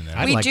 like that in there.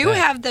 I'd We like do that.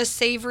 have the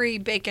savory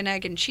bacon,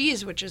 egg, and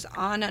cheese, which is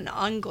on an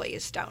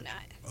unglazed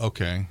donut.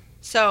 Okay.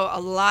 So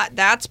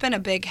that's been a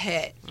big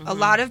hit. A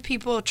lot of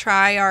people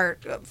try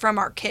from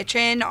our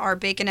kitchen, our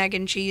bacon, egg,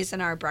 and cheese,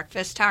 and our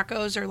breakfast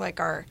tacos are like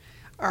our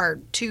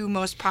two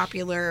most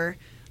popular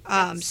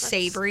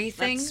savory That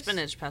things.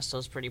 spinach pesto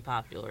is pretty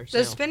popular. The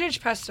too. spinach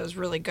pesto is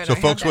really good. So, I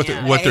had folks,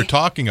 that what today. they're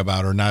talking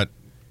about are not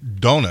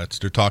donuts.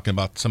 They're talking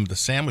about some of the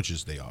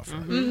sandwiches they offer.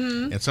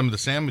 Mm-hmm. And some of the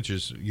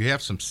sandwiches, you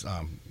have some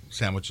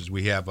sandwiches.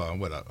 We have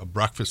a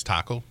breakfast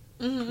taco.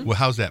 Well,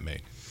 how's that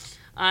made?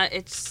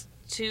 It's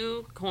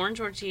 2 corn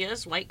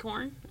tortillas, white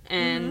corn,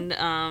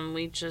 and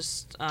we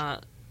just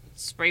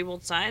spray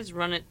both sides,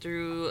 run it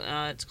through.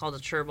 It's called a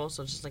churro,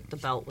 so it's just like the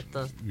belt with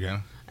the.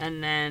 Yeah.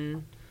 And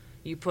then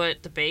you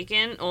put the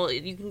bacon. Well,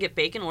 you can get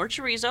bacon or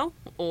chorizo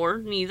or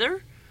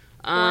neither.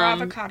 Or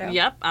avocado.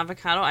 Yep,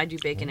 avocado. I do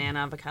bacon and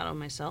avocado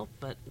myself,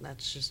 but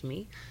that's just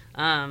me.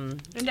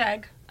 And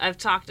egg. I've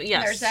talked.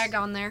 Yes, There's egg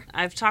on there.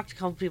 I've talked a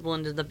couple people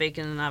into the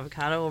bacon and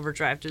avocado over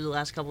drive-through the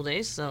last couple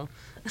days. So.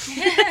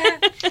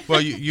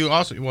 Well,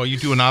 you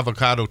do an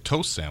avocado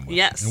toast sandwich.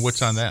 Yes. And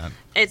what's on that?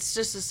 It's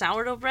just a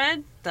sourdough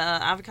bread, the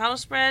avocado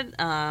spread,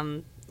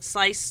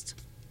 sliced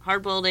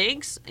hard-boiled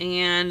eggs,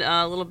 and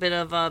a little bit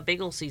of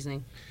bagel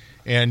seasoning.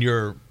 And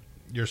your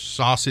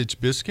sausage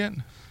biscuit?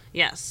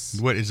 Yes.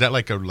 What is that,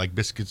 like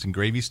biscuits and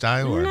gravy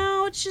style? Or?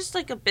 No, it's just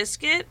like a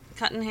biscuit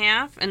cut in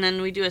half, and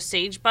then we do a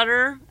sage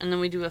butter, and then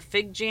we do a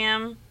fig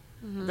jam,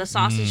 the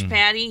sausage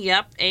patty,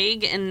 yep,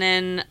 egg, and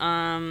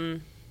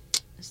then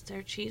is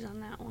there cheese on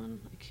that one?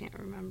 I can't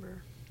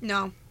remember.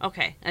 No.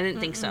 Okay, I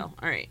didn't think so.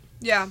 All right.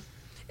 Yeah.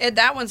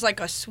 That one's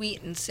like a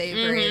sweet and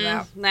savory.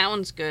 Though. That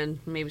one's good.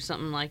 Maybe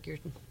something like you're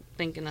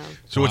thinking of.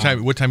 So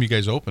what time you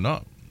guys open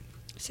up?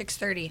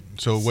 6:30.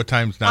 So what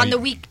time's now? On the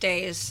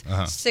weekdays,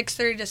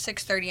 6:30 to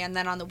 6:30, and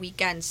then on the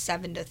weekends,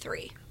 7 to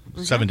 3.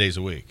 7 days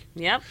a week.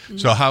 Yep.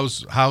 So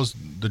how's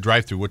the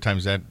drive-through? What time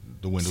is that?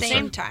 The window.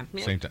 Same set? time.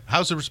 Same time.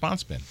 How's the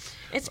response been?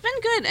 It's been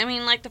good. I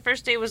mean, like the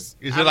first day was.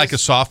 Is it like a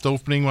soft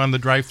opening on the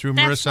drive-through,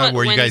 That's Marissa, what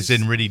where you guys wins.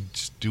 didn't really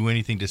do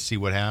anything to see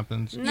what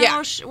happens? No,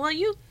 Yeah. well,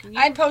 you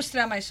I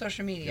posted on my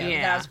social media.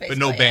 Yeah. That was But basically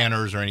no it.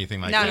 banners or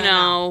anything like No, that.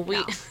 no,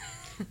 we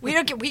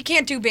We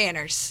can't do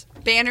banners.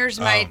 Banners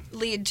might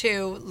lead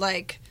to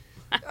like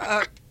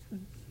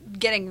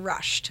getting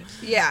rushed.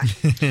 Yeah.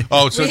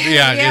 Oh, so We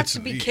yeah, have it's to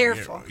be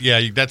careful.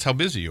 Yeah, that's how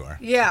busy you are.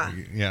 Yeah.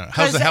 Yeah. How's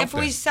Because the help if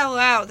we been? sell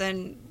out,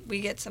 then we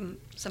get some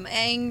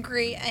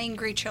angry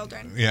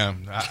children. Yeah,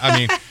 I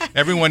mean,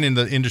 everyone in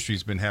the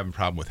industry's been having a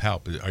problem with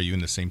help. Are you in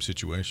the same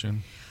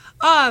situation?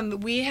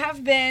 We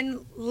have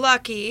been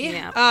lucky.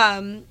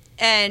 Yeah.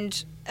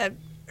 And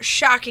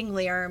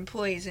shockingly, our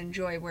employees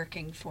enjoy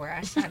working for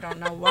us. I don't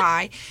know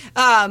why.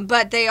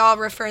 But they all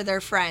refer their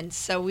friends.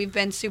 So we've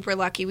been super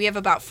lucky. We have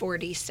about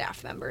 40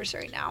 staff members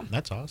right now.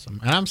 That's awesome.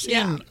 And I'm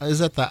seeing, is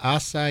that the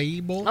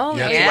acai bowl? Oh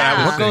Yeah, yeah. that's what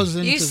I was What goes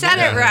into You said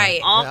that? it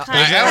right. All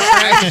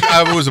kinds of.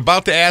 I was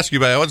about to ask you,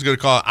 but I was going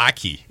to call it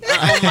Aki.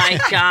 Oh my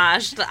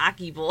gosh, the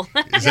Aki bowl.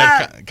 Is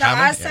Yeah, that the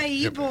common?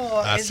 acai Yep.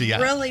 bowl is Acai.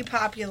 really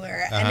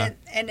popular, and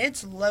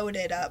it's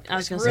loaded up. I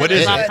was gonna with say, What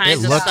really is all it? good kinds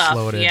It of looks stuff.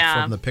 loaded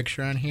Yeah. from the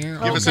picture on here.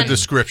 Give us a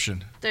description.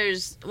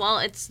 There's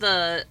it's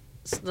the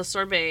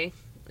sorbet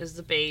is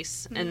the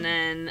base, and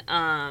then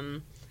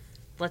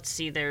let's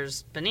see,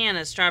 there's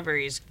bananas,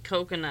 strawberries,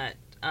 coconut,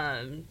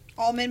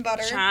 almond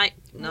butter, chai.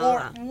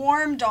 No,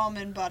 warmed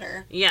almond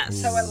butter.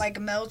 yes. So it like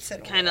melts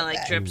it. Kind of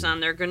like drips on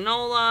their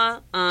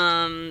granola,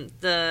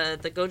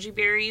 the goji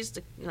berries,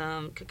 the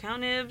cacao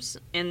nibs,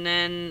 and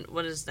then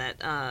what is that?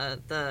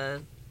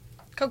 The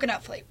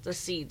coconut flavor.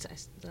 seeds.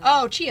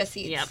 Oh, chia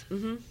seeds. Yep.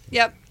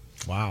 Yep.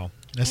 Wow.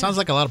 That sounds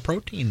like a lot of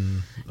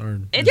protein.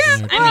 It's.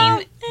 is in there, I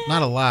mean, too.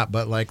 Not a lot,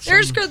 but like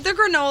There's some, the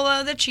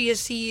granola, the chia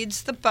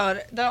seeds, the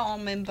butter, the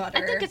almond butter.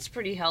 I think it's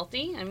pretty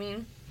healthy. I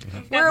mean,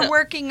 We're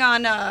working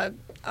on a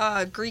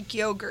Greek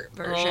yogurt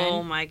version.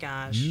 oh my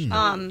gosh.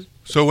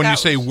 So when That you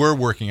say was- we're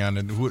working on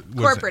it, what was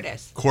Corporate it?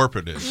 is.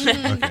 Corporate is.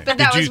 Okay. But Did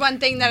that was you- one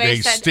thing that they I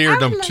said.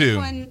 steered I would them like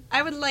too.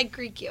 I would like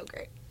Greek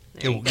yogurt.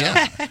 There you go.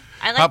 Yeah.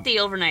 I like the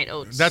overnight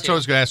oats. That's too. what I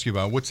was going to ask you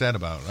about. What's that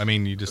about? I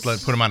mean, you just put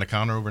them on the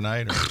counter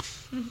overnight? Or?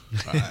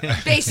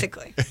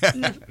 Basically. Yeah,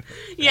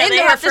 in they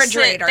the have to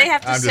refrigerator. sit. They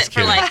have to I'm just sit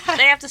for kidding.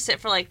 they have to sit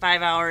for like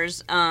 5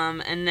 hours,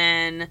 and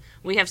then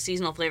we have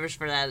seasonal flavors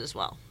for that as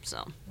well.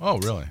 So Oh,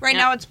 really? Right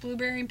Yeah. now it's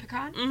blueberry and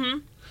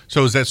pecan.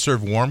 So is that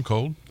served warm,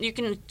 cold? you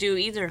can do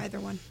either. Either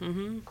one.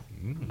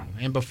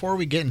 And before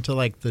we get into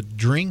like the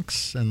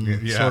drinks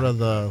and Yeah. sort of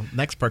the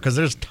next part, because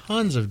there's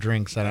tons of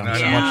drinks that I'm I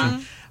know.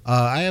 watching.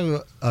 I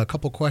have a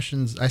couple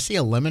questions. I see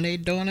a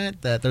lemonade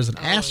donut that there's an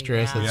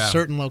asterisk yeah. at Yeah.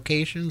 certain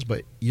locations,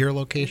 but your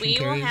location We will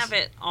carries. have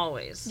it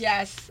always.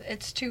 Yes,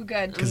 it's too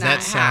good to 'Cause not that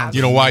have. sounds-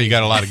 You know why? You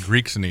got a lot of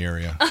Greeks in the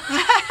area.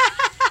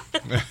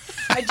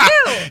 I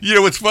do. You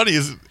know what's funny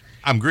is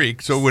I'm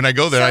Greek, so when I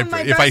go there, Some of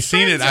my if I best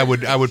seen it,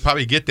 friends I would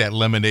probably get that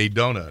lemonade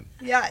donut.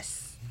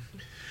 Yes.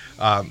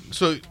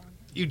 So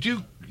you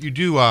do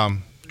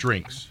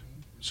drinks.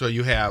 So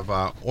you have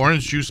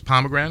orange juice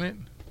pomegranate.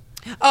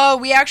 Oh,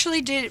 we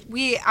actually did.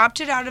 We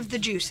opted out of the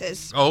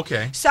juices. Oh,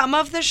 okay. Some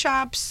of the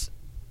shops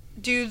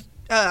do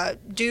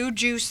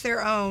juice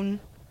their own,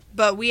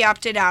 but we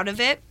opted out of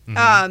it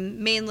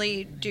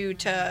mainly due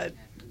to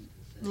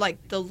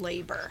like the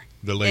labor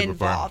The labor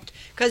part. involved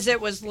because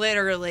it was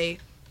literally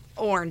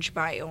orange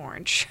by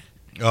orange.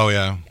 Oh,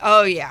 yeah.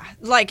 Oh, yeah.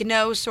 Like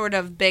no sort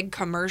of big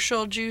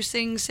commercial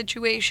juicing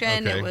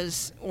situation. Okay. It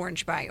was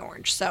orange by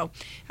orange. So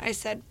I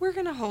said, we're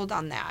going to hold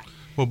on that.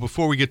 Well,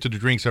 before we get to the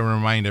drinks, I want to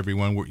remind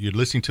everyone you're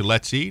listening to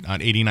Let's Eat on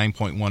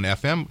 89.1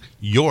 FM,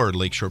 your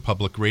Lakeshore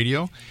Public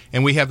Radio.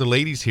 And we have the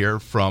ladies here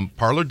from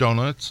Parlor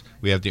Donuts.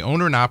 We have the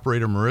owner and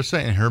operator, Marissa,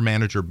 and her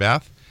manager,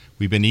 Beth.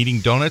 We've been eating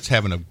donuts,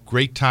 having a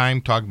great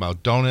time, talking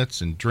about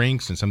donuts and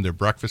drinks and some of their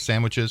breakfast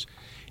sandwiches.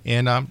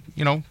 And,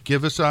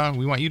 give us,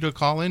 we want you to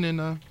call in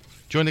and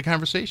join the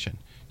conversation.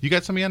 You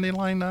got somebody on the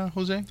line,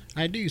 Jose?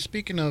 I do.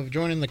 Speaking of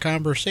joining the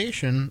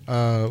conversation,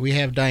 we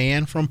have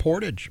Diane from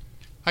Portage.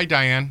 Hi,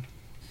 Diane.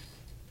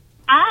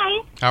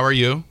 Hi, How are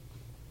you?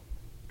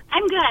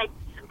 I'm good.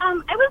 I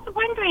was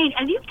wondering,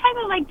 are these kind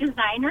of like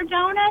designer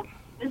donuts?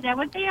 Is that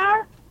what they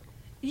are?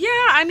 Yeah,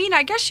 I mean,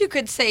 I guess you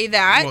could say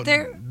that. Well,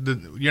 They're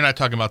you're not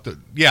talking about the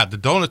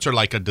donuts are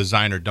like a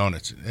designer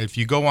donuts. If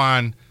you go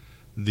on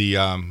the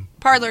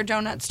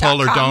parlordonuts.com.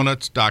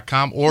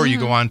 parlordonuts.com or you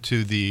go on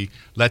to the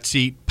Let's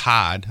Eat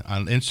Pod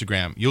on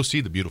Instagram, you'll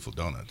see the beautiful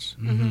donuts.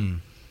 Mm-hmm.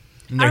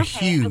 And they're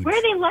huge. Where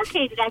are they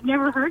located? I've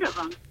never heard of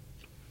them.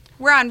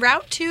 We're on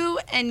Route 2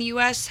 and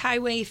U.S.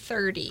 Highway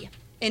 30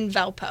 in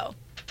Valpo.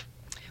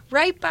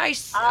 Right by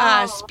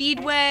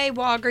Speedway,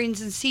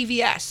 Walgreens, and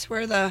CVS.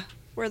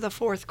 We're the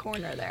fourth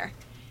corner there.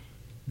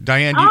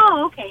 Diane,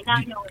 Okay. Now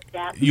I know what's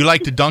that. you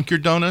like to dunk your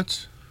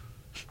donuts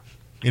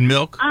in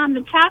milk?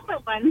 The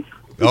chocolate ones.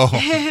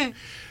 Oh,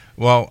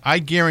 well, I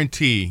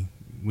guarantee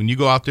when you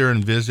go out there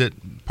and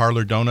visit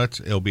Parlor Donuts,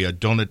 it'll be a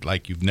donut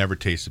like you've never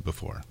tasted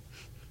before.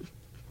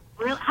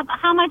 Really?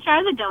 How much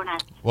are the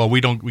donuts? Well,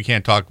 we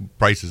can't talk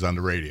prices on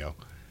the radio.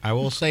 I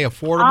will say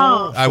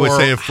affordable. I would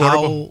say for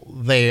affordable.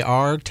 How they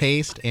are,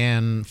 taste,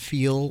 and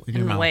feel in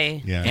your mouth.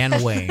 Way. Yeah.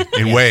 And weigh.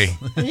 In way.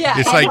 Yeah,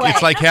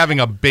 It's like having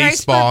a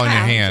baseball in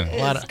your hand.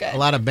 A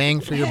lot of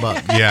bang for your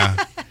buck.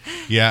 Yeah.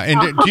 Yeah.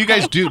 And do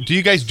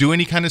you guys do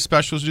any kind of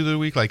specials through the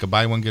week, like a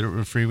buy one get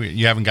it free?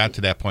 You haven't got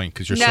to that point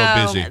because you're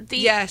so busy.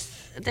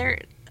 Yes.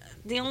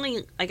 The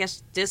only, I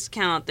guess,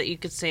 discount that you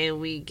could say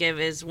we give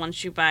is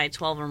once you buy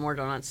 12 or more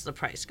donuts, the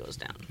price goes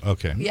down.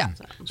 Okay. Yeah.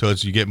 So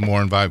it's you get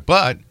more involved,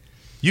 but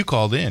you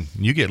called in.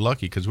 And you get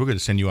lucky because we're going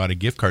to send you out a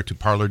gift card to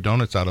Parlor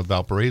Donuts out of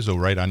Valparaiso,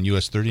 right on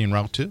US 30 and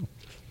Route 2.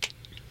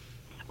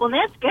 Well,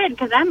 that's good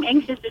because I'm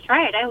anxious to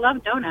try it. I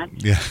love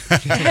donuts. Yeah.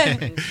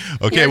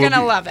 Okay. You're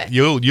gonna love it.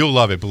 You'll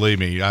love it. Believe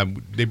me.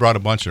 They brought a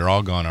bunch. They're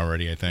all gone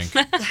already. I think.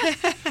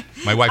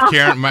 My wife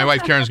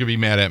Karen's gonna be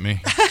mad at me.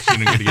 She's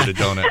gonna get a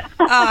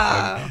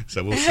donut.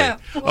 So we'll see.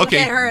 We'll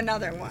get her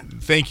another one.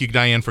 Thank you,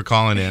 Diane, for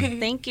calling in.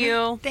 Thank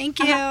you. Thank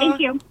you. Thank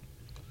you.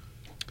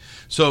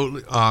 So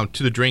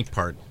to the drink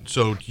part.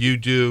 So you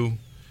do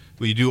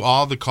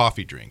all the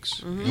coffee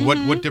drinks. And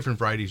what different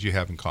varieties you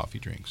have in coffee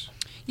drinks?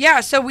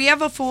 Yeah, so we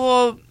have a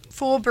full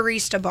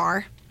barista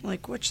bar.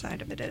 Like which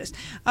side of it is.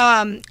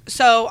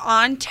 So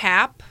on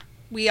tap,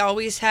 we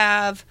always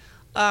have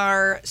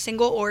our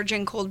single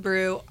origin cold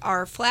brew,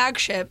 our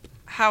flagship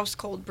house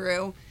cold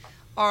brew,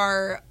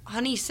 our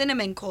honey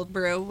cinnamon cold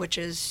brew, which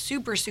is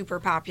super, super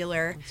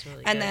popular. That's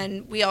really and good.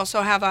 then we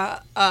also have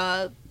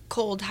a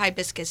cold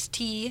hibiscus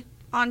tea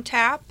on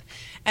tap.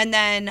 And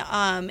then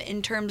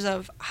in terms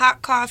of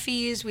hot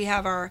coffees, we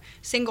have our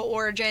single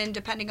origin.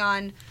 Depending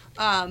on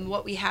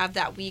what we have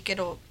that week,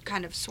 it'll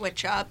kind of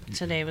switch up.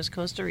 Today was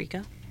Costa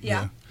Rica.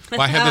 Yeah.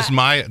 Well, I have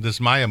this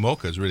Maya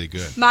mocha is really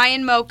good.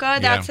 Mayan mocha,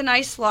 that's Yeah. a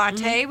nice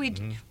latte.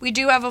 We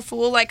do have a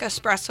full like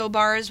espresso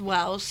bar as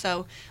well.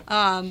 So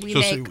we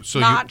make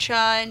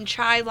matcha and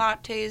chai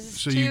lattes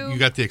So too. you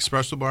got the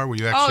espresso bar where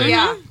you oh actually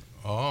yeah.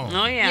 Oh.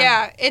 Oh,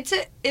 yeah. Yeah,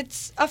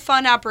 it's a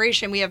fun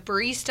operation. We have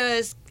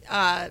baristas,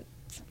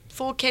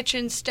 full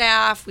kitchen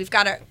staff. We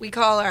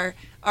call our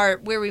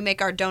where we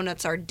make our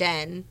donuts our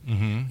den.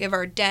 Mm-hmm. We have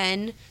our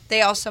den.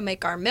 They also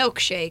make our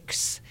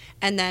milkshakes,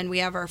 and then we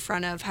have our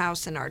front of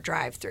house and our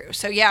drive-through.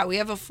 So yeah, we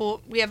have a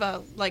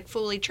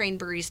fully trained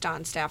barista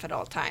on staff at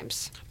all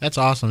times. That's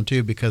awesome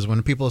too, because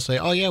when people say,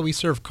 "Oh yeah, we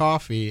serve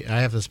coffee,"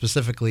 I have to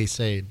specifically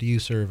say, "Do you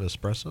serve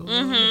espresso?"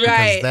 Because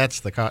Right.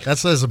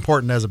 that's as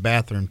important as a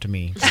bathroom to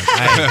me. Like,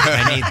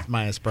 I need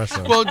my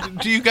espresso. Well,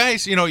 do you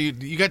guys,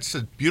 you got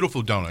such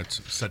beautiful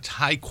donuts, such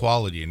high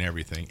quality and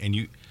everything, and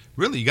you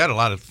got a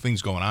lot of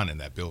things going on in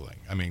that building.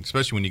 I mean,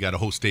 especially when you got a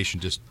whole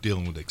station just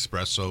dealing with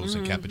espressos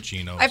and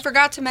cappuccinos. I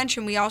forgot to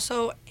mention we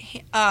also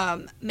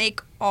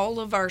make all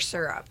of our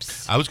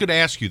syrups. I was going to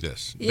ask you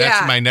this. Yeah.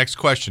 That's my next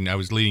question I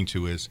was leading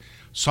to is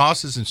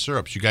sauces and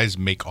syrups. You guys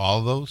make all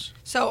of those?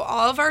 So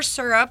all of our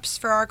syrups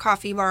for our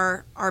coffee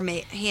bar are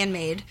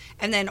handmade,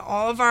 and then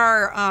all of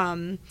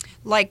our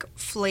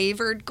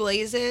flavored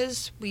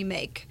glazes we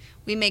make.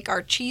 We make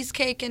our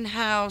cheesecake in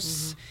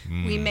house.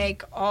 We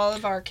make all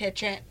of our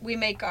We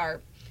make our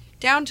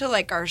down to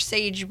like our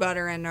sage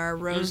butter and our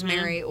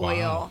rosemary oil.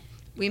 Wow.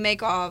 We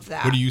make all of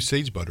that. What do you use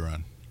sage butter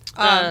on?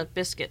 The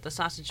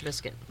sausage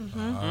biscuit.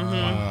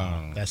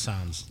 That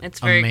sounds It's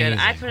very amazing. good.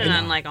 I put it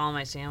on like all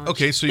my sandwiches.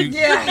 Okay, so you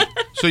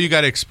so you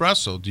got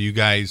espresso. Do you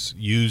guys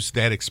use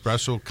that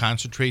espresso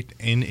concentrate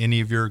in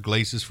any of your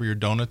glazes for your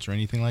donuts or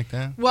anything like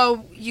that?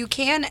 Well, you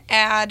can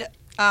add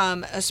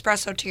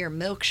espresso to your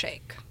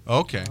milkshake,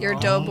 Okay. your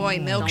Doughboy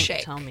Don't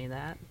milkshake. tell me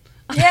that.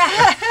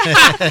 Yeah,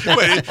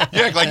 Wait,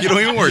 you act like you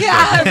don't even work there.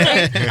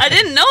 yeah. I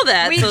didn't know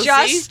that. We so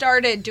just see?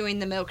 started doing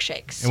the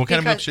milkshakes. And what kind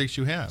of because- milkshakes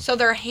you have? So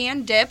they're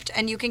hand dipped,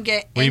 and you can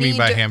get. What do you mean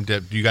by do- ham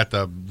dip? You got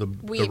the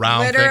We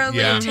round literally thing?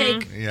 Yeah.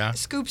 take Yeah.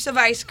 scoops of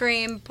ice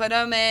cream, put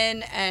them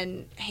in,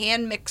 and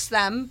hand mix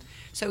them.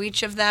 So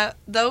each of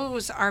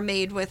those are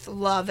made with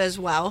love as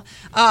well.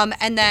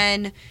 And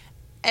then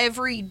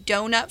every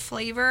donut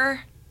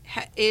flavor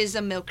is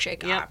a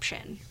milkshake Yep.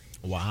 option.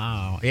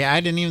 Wow. Yeah, I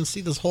didn't even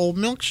see this whole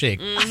milkshake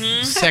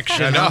I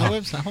section know. on the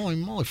website. Holy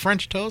moly.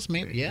 French toast,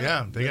 maybe? Yeah.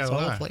 Yeah, they got That's a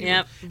all lot. flavors.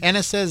 Yep. And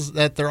it says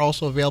that they're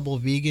also available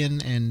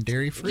vegan and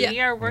dairy free. We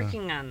are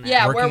working on that.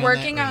 Yeah, Working we're on that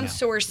working right on now.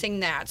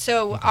 sourcing that.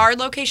 So our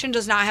location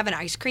does not have an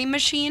ice cream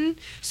machine.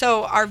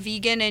 So our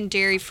vegan and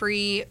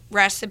dairy-free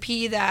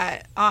recipe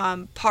that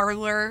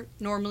Parlor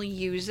normally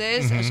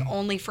uses is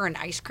only for an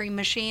ice cream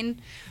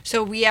machine.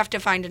 So we have to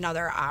find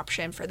another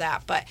option for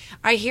that. But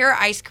I hear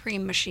ice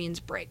cream machines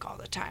break all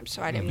the time,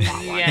 so I didn't want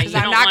one Yeah, because you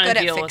I'm don't not wanna good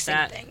at deal with fixing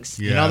that. things.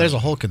 Yeah. You know, there's a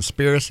whole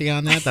conspiracy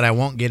on that I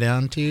won't get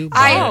into. But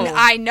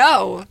I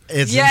know.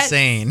 It's Yes,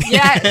 insane.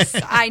 Yes,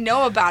 I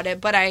know about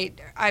it, but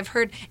I've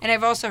heard, and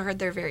I've also heard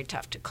they're very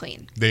tough to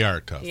clean. They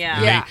are tough.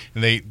 Yeah.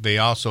 And Yeah. they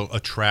also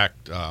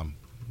attract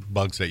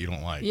bugs that you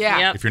don't like. Yeah.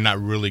 Yep. If you're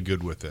not really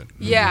good with it.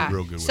 Yeah.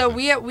 Real good So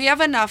with it. we have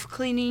enough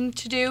cleaning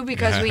to do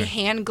because we Yeah.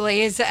 hand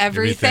glaze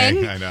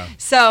everything. I know.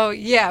 So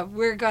yeah,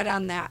 we're good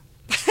on that.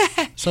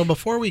 So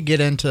before we get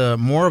into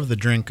more of the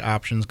drink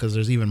options, because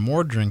there's even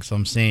more drinks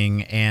I'm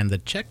seeing, and the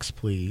checks,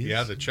 please.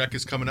 Yeah, the check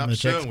is coming up The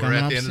check's soon. We're coming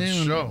at up the end of the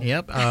soon. show.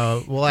 Yep.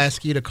 We'll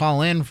ask you to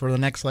call in for the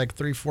next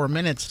 3-4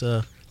 minutes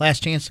to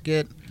last chance to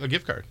get A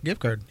gift card. gift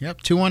card.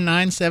 Yep.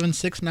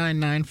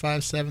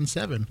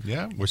 219-769-9577.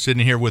 Yeah, we're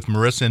sitting here with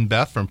Marissa and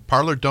Beth from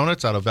Parlor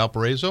Donuts out of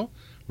Valparaiso,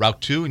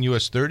 Route 2 and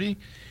US 30.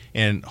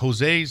 And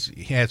Jose's,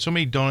 he had so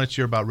many donuts,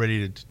 you're about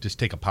ready to just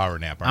take a power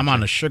nap. Aren't I'm you?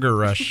 on a sugar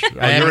rush.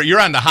 You're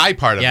on the high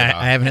part of it. yeah, huh?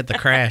 I haven't hit the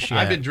crash yet.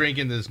 I've been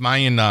drinking this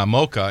Mayan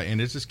mocha,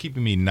 and it's just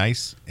keeping me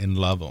nice and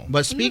level.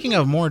 But speaking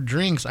of more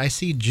drinks, I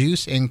see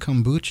juice and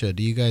kombucha.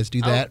 Do you guys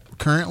do that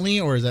currently,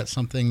 or is that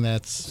something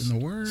that's in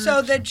the works?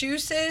 So the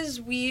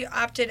juices we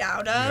opted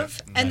out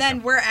of, Yeah, and then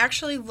okay. we're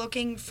actually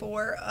looking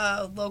for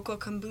a local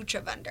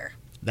kombucha vendor.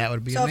 that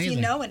would be So amazing. if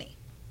you know any,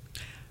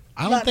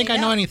 I don't let think me I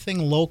know know. anything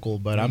local,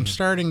 but I'm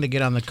starting to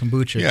get on the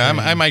kombucha. Yeah,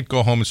 train. I might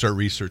go home and start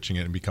researching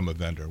it and become a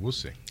vendor. We'll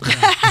see.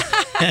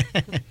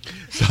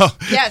 So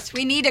yes,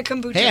 we need a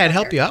kombucha. Hey, I'd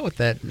help vendor. you out with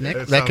that, Nick.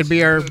 That sounds- could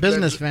be our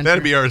business venture.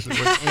 That'd be our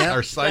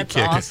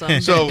sidekick. awesome.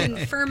 So And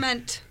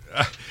ferment.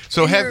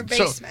 so in your have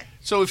basement.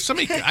 so if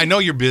somebody, I know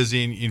you're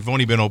busy and you've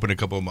only been open a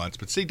couple of months,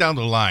 but say down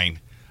the line,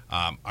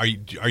 are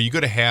you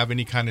going to have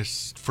any kind of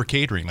for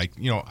catering? Like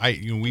we've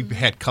Mm-hmm.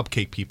 had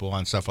cupcake people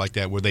on stuff like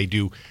that where they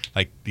do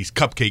like these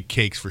cupcake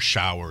cakes for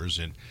showers,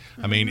 and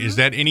I mean, Mm-hmm. is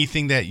that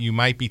anything that you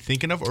might be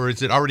thinking of, or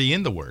is it already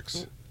in the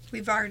works?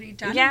 We've already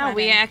done. Yeah, a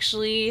we wedding.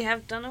 actually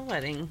have done a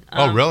wedding.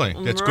 Oh, really?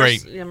 That's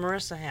great. Yeah,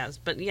 Marissa has.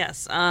 But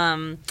yes,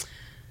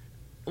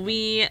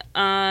 we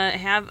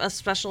have a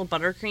special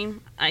buttercream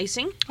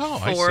icing Oh,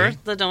 I for see.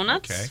 the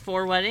donuts Okay.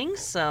 for weddings,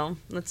 so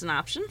that's an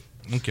option.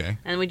 Okay.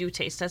 And we do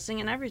taste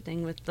testing and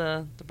everything with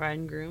the bride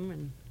and groom,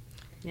 and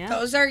yeah,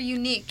 Those are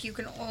unique. You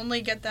can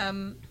only get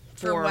them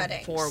for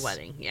weddings. For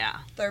wedding, yeah.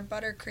 They're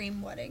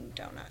buttercream wedding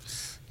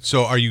donuts.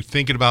 So are you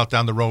thinking about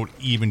down the road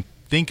even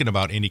thinking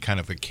about any kind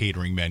of a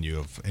catering menu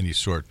of any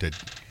sort that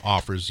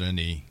offers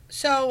any?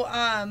 So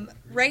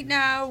right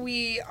now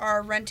we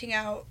are renting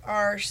out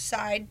our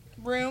side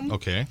room,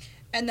 Okay.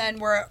 and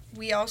then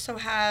we also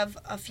have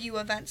a few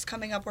events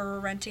coming up where we're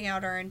renting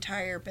out our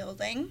entire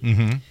building.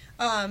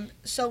 Mm-hmm.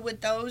 So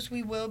with those,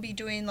 we will be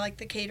doing like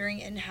the catering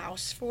in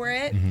house for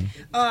it.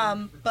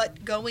 Mm-hmm.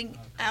 But going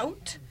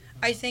out,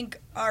 I think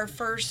our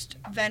first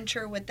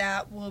venture with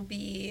that will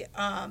be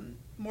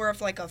more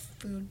of like a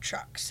food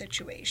truck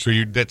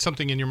situation. So that's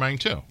something in your mind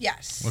too?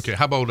 Yes. Okay.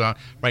 How about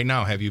right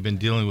now? Have you been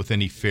dealing with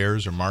any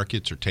fairs or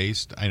markets or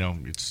taste? I know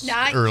it's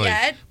Not early.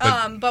 yet,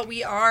 but but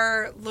we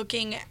are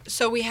looking.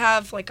 So we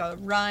have like a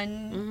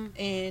run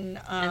in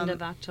End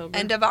of October.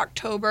 End of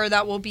October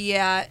that we'll be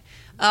at.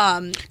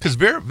 because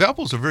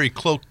Valpo's a very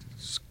close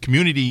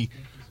community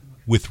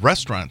with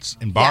restaurants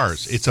and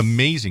bars. Yes. It's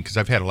amazing because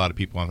I've had a lot of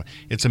people on.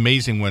 It's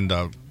amazing when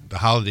the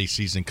holiday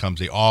season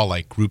comes, they all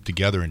like group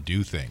together and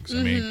do things.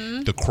 I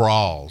mean, the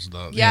crawls,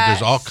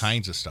 there's all Yes.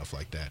 kinds of stuff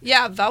like that.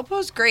 Yeah,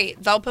 Valpo's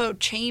great. Valpo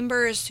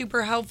Chamber is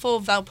super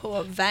helpful. Valpo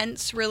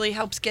Events really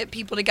helps get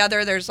people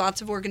together. There's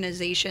lots of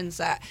organizations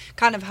that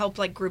kind of help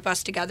like group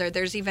us together.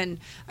 There's even,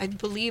 I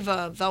believe,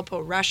 a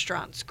Valpo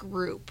Restaurants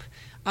group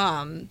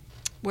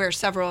where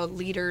several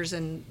leaders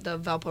in the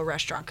Valpo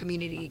restaurant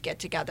community get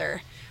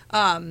together.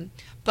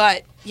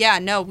 But yeah,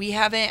 no, we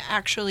haven't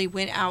actually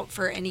went out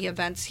for any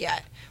events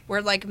yet.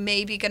 We're like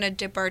maybe gonna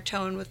dip our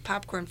toe in with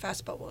Popcorn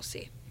Fest, but we'll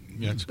see.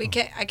 Yeah, it's We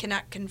cool. can't. I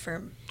cannot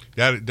confirm.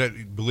 That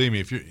believe me,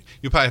 if you'll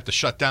probably have to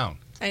shut down.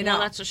 I know. Well,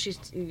 that's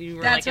what you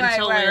were That's like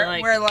why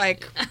until we're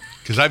like,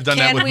 Because I've done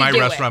that Can with we my do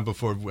restaurant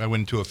before. I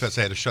went to a fest.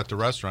 I had to shut the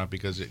restaurant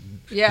because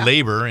Yeah.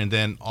 labor and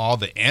then all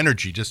the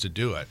energy just to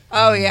do it.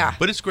 oh yeah,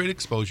 But it's great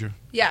exposure.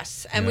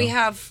 yes, and Yeah. we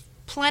have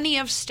plenty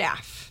of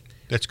staff,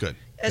 That's good.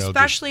 They'll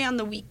especially on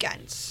the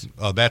weekends.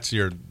 oh,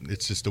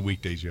 it's just the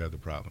weekdays you have the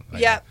problem.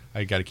 Yep.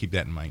 I got to keep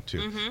that in mind, too.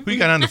 Who you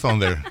got on the phone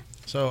there?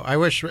 So I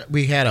wish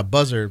we had a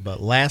buzzer, but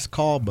last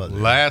call buzzer.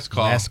 Last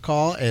call. Last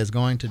call is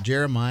going to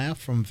Jeremiah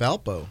from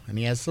Valpo, and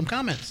he has some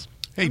comments.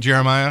 Hey,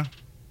 Jeremiah.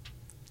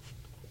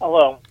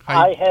 Hello.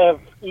 Hi. I have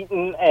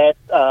eaten at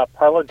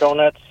Parlor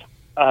Donuts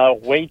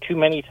way too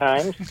many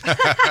times.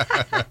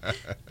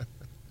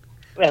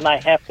 And I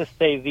have to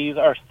say, these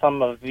are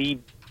some of the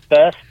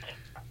best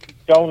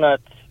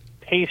donuts,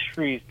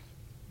 pastries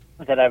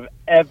that I've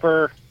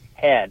ever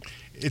had.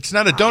 It's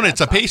not a donut.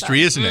 It's a that's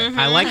pastry, isn't it?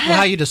 I like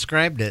how you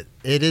described it.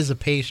 It is a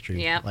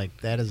pastry. Yep. Like,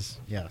 that is,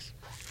 yes.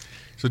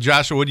 So,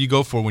 Joshua, what do you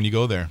go for when you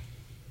go there?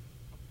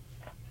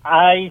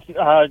 I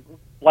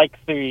like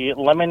the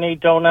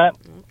lemonade donut,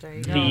 There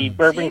you go. the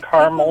bourbon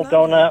caramel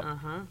donut.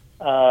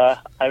 Uh-huh.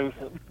 I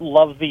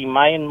love the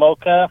Mayan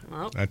mocha,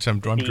 Well, That's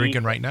what I'm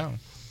drinking right now.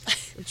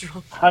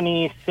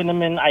 honey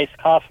cinnamon iced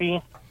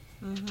coffee.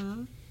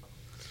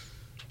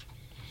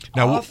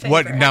 Now, All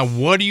favorites.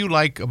 what do you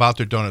like about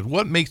their donuts?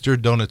 What makes their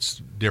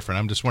donuts different?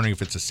 I'm just wondering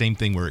if it's the same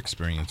thing we're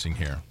experiencing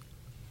here.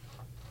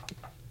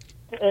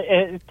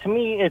 To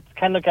me, it's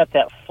kind of got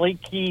that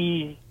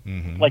flaky,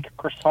 Mhm. like a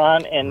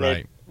croissant, and Right.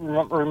 it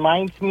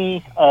reminds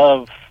me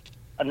of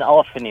an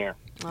elephant ear.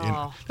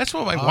 oh. That's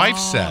what my wife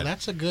said.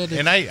 That's a good.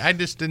 And I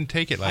just didn't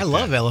take it like I that.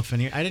 love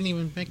elephant ear. I didn't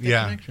even make that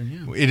Yeah.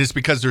 connection. Yeah. It is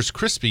because there's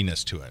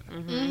crispiness to it.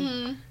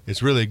 Mm-hmm.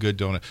 It's really a good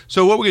donut.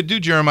 So what we're going to do,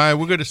 Jeremiah,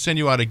 we're going to send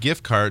you out a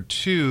gift card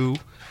to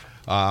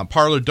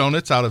Parlor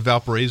Donuts out of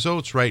Valparaiso.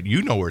 It's right.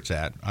 You know where it's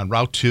at, on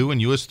Route 2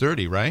 and US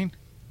 30, right?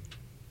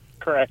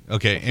 Correct.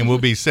 Okay, and we'll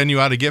be sending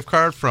you out a gift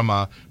card from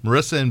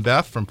Marissa and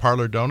Beth from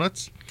Parlor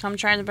Donuts. Come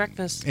try the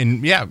breakfast.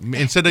 And yeah,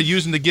 instead of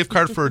using the gift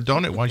card for a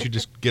donut, why don't you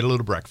just get a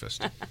little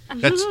breakfast?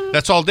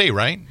 That's all day,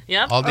 right?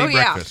 Yep. All day Oh,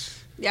 yeah. breakfast.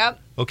 Yep.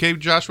 Okay,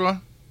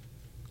 Joshua?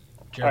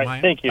 All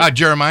right, thank you.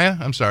 Jeremiah,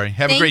 I'm sorry.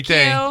 Have a great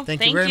day. Thank you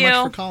Thank very you.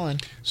 much for calling.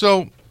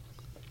 So,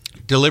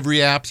 delivery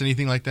apps,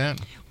 anything like that?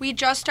 We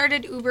just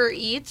started Uber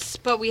Eats,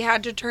 but we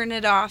had to turn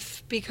it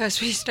off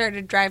because we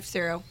started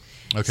drive-through.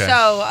 Okay.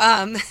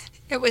 So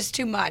it was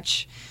too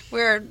much.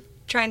 We're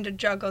trying to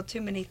juggle too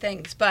many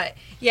things. But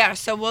yeah,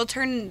 so we'll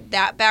turn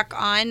that back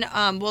on.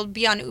 We'll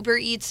be on Uber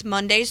Eats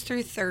Mondays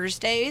through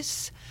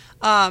Thursdays,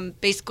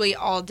 basically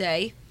all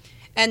day.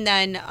 And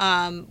then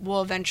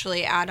we'll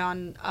eventually add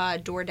on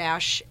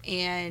DoorDash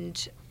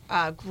and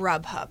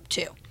Grubhub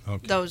too.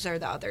 Okay. Those are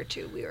the other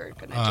two we were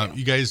going to do.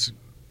 You guys,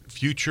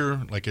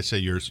 future, like I say,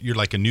 you're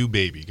like a new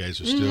baby. You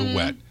guys are still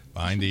wet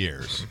behind the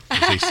ears, as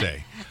they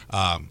say.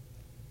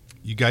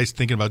 You guys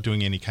thinking about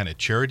doing any kind of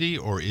charity,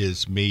 or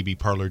is maybe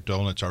Parlor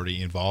Donuts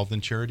already involved in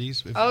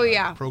charities? Oh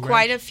yeah, programs?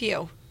 quite a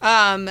few.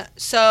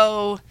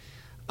 So,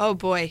 oh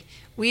boy,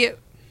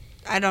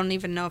 I don't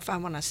even know if I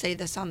want to say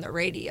this on the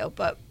radio,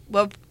 but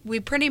we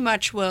pretty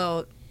much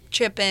will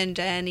chip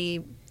into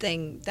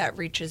anything that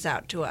reaches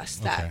out to us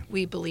that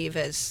we believe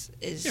is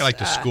Yeah, like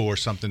the school or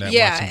something that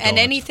yeah, wants some and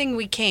donuts. anything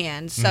we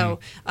can. So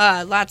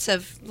lots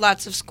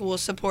of school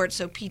support.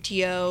 So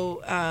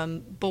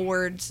PTO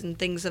boards and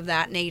things of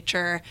that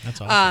nature.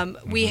 That's awesome.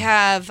 We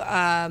have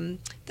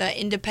the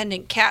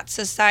Independent Cat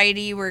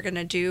Society. We're going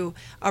to do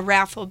a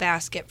raffle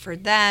basket for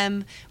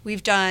them.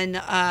 We've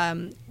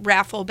done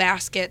raffle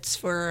baskets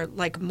for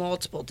like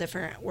multiple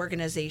different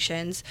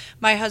organizations.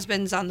 My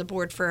husband's on the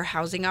board for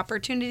Housing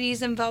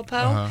Opportunities in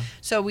Valpo,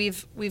 so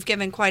we've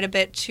given quite a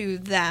bit to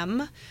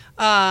them.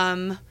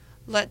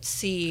 Let's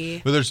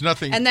see. But there's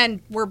nothing. And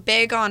then we're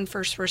big on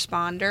first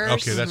responders.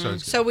 Okay, that's what I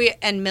was- So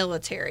and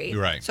military.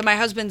 Right. So my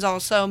husband's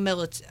also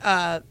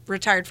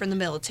retired from the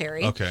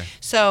military. Okay.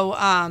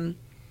 So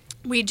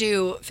we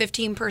do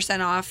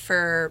 15% off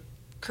for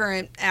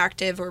current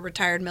active or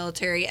retired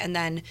military, and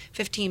then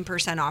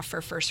 15% off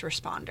for first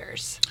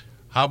responders.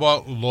 How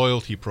about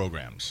loyalty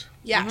programs?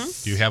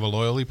 Yes. Do you have a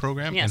loyalty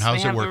program? Yes, and how's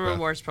we have it work? a Beth?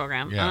 rewards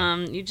program. Yeah.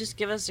 You just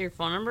give us your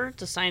phone number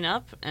to sign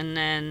up, and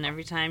then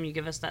every time you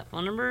give us that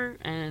phone number,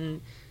 and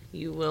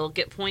you will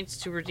get points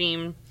to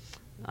redeem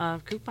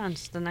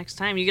coupons the next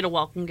time. You get a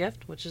welcome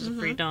gift, which is a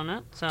free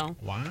donut. So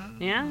Wow.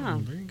 yeah,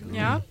 Very good.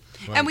 Yeah.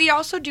 And we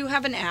also do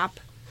have an app.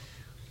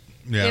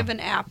 Yeah. We have an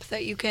app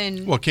that you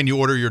can. Well, can you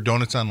order your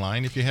donuts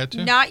online if you had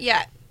to? Not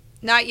yet.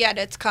 Not yet.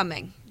 It's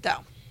coming, though.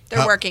 They're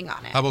How- working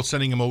on it. How about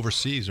sending them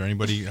overseas or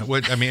anybody?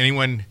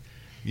 Anyone,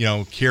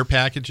 care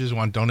packages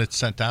want donuts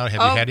sent out?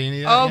 Have you had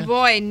any of that? Oh yet?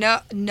 boy,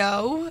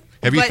 no.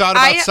 Have you But thought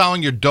about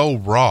selling your dough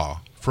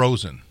raw,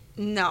 frozen?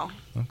 No,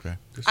 Okay.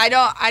 I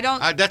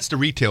don't. That's the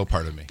retail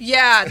part of me.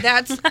 Yeah,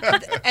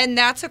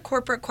 that's a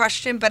corporate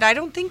question, but I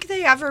don't think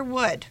they ever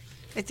would.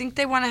 I think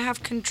they want to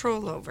have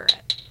control over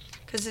it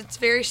because it's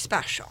very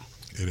special.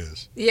 It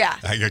is. Yeah.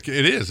 It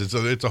is.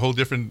 It's a whole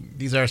different.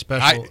 These are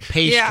special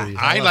pastries. Yeah.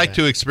 I love like that.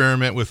 to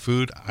experiment with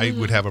food. I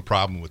would have a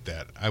problem with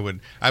that. I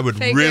would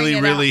Figuring really,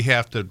 it really out.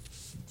 have to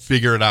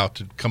figure it out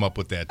to come up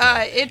with that dough.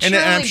 It And truly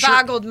I'm sure-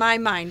 boggled my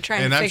mind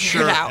trying to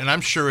figure it out. And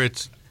I'm sure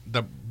it's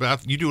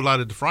Beth, you do a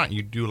lot of the frying.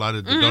 You do a lot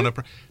of the Mm-hmm.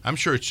 donut. I'm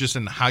sure it's just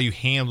in how you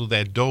handle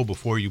that dough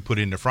before you put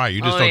it in the fryer.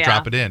 You just Oh, don't yeah.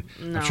 drop it in.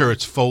 No. I'm sure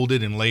it's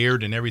folded and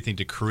layered and everything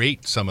to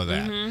create some of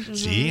that. Mm-hmm.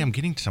 See, I'm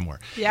getting somewhere.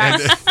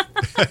 Yes.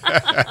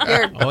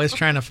 Always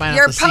trying to find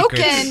You're out the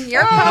secrets. poking.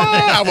 You're poking.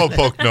 I won't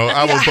poke. No,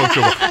 I won't poke.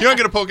 No more. You know what I'm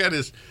gonna poke at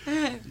is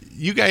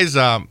you guys.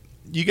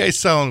 You guys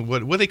sell what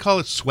do they call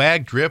it?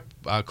 Swag drip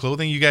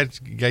clothing. You guys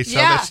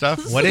sell Yeah. that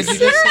stuff. What did you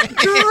just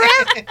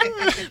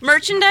say?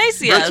 Merchandise,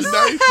 yes.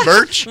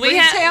 Merch. We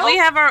Retail?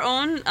 have our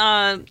own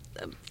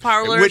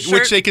parlor Which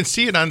shirt. they can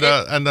see it on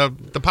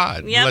the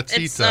pod. Yep, Let's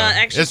it's Eat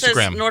actually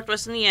Instagram. says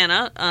Northwest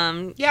Indiana.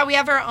 Yeah, we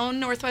have our own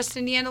Northwest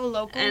Indiana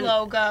local And-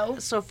 logo.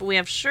 So we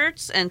have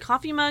shirts and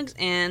coffee mugs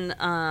and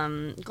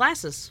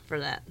glasses for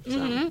that.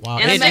 So. Wow,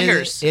 And it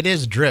stickers. is, it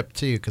is drip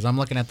too, because I'm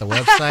looking at the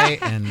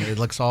website and it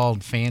looks all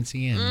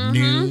fancy and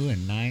new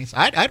and nice.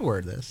 I'd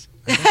wear this.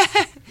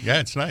 Yeah,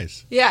 it's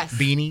nice. Yes.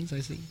 Beanies, I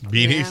see.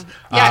 Beanies.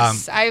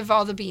 Yes, I have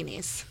all the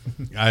beanies.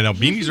 I know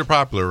beanies are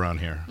popular around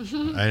here.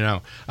 I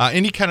know.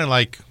 Any kind of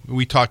like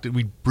we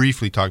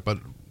briefly talked about.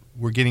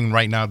 We're getting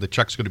right now. The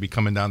truck's going to be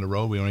coming down the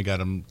road. We only got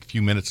a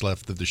few minutes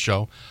left of the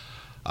show.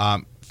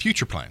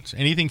 Future plans.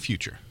 Anything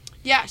future?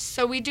 Yes,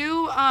 so we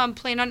do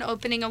plan on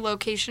opening a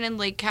location in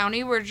Lake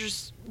County. We're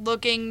just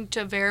looking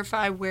to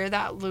verify where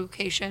that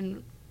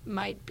location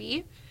might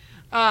be.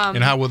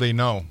 And how will they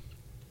know?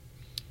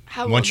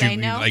 How will Once they you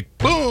know? like,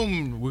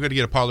 boom, we're going to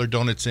get a Parlor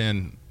Donuts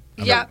in.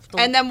 Yeah,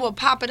 and then we'll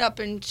pop it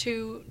up in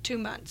two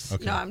months.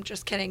 Okay. No, I'm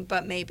just kidding,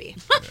 but maybe.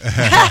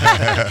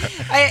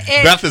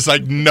 Beth is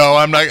like, no,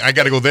 I'm not. I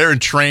got to go there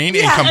and train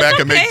and come back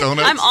and make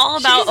donuts. I'm all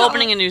about She's all-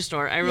 opening a new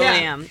store. I really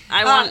Yeah. am.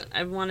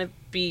 I want to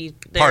be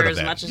Part there of as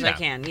that. much as Yeah. I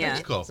can. Yeah.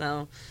 That's cool.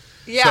 So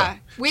Yeah,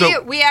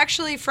 So- we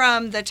actually,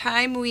 from the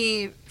time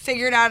we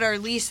figured out our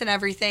lease and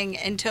everything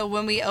until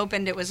when we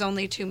opened, it was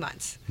only 2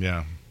 months.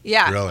 Yeah.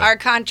 Yeah, Really? our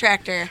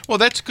contractor. Well,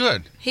 that's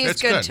good. He's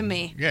That's good to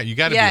me. Yeah, you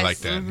got to Yes. be like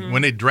that.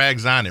 When it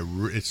drags on,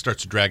 it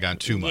starts to drag on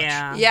too much.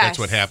 Yeah. Yes. That's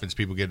what happens.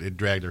 People it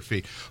drag their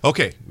feet.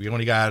 Okay, we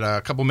only got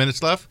a couple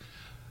minutes left.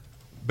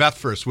 Beth,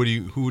 first, who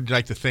would you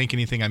like to thank?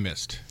 Anything I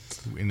missed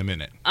in the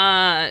minute?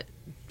 I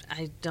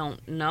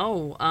don't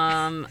know.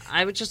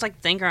 I would just like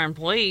to thank our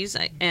employees,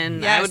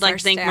 and I Yes, would like our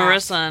to thank staff.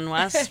 Marissa and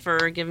Wes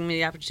for giving me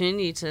the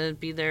opportunity to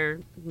be their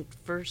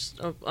first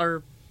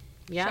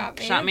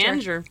shop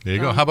manager. There you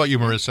go. How about you,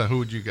 Marissa? Who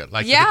would you get?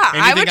 Like? Yeah, I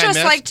anything would just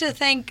missed? like to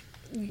thank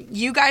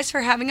you guys for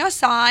having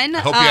us on. I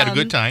hope you had a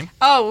good time.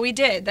 Oh, we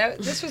did.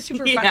 This was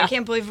super fun. Yeah. I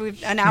can't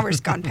believe an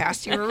hour's gone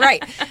past. You were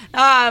right.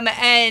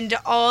 And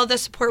all the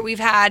support we've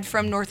had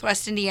from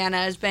Northwest Indiana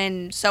has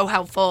been so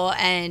helpful,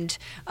 and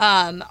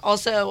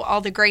also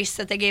all the grace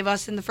that they gave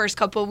us in the first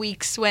couple of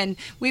weeks when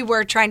we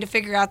were trying to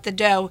figure out the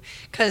dough,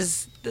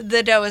 because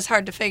the dough is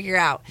hard to figure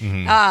out.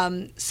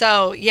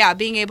 So yeah,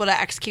 being able to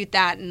execute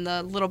that and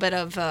the little bit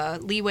of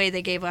leeway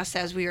they gave us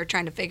as we were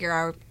trying to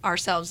figure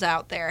ourselves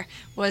out there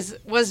was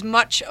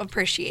much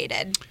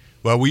appreciated.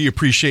 Well, we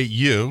appreciate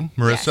you,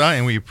 Marissa, Yes.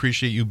 and we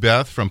appreciate you,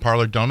 Beth, from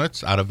Parlor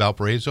Donuts out of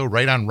Valparaiso,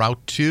 right on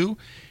Route 2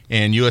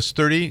 and US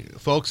 30.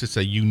 Folks, it's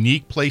a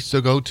unique place to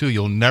go to.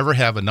 You'll never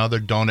have another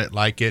donut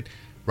like it.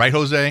 Right,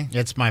 Jose?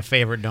 It's my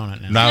favorite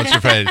donut now. No, it's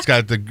your favorite. It's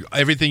got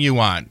everything you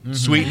want.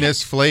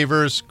 Sweetness,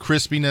 flavors,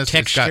 crispiness.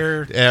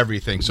 Texture. It's got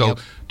everything. So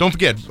don't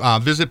forget,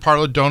 visit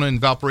Parlor Donut in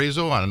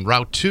Valparaiso on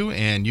Route 2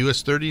 and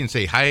US 30 and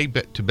say hi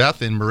to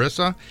Beth and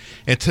Marissa.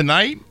 And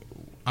tonight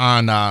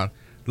on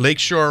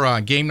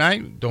Lakeshore Game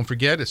Night, don't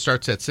forget, it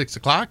starts at 6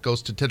 o'clock,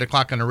 goes to 10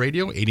 o'clock on the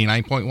radio,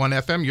 89.1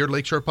 FM, your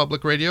Lakeshore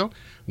Public Radio.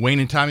 Wayne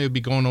and Tommy will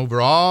be going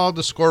over all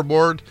the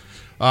scoreboard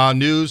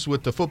news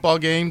with the football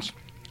games.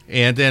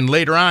 And then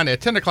later on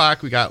at 10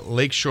 o'clock, we got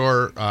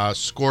Lakeshore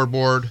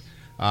Scoreboard.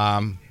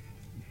 Going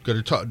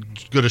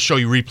to show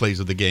you replays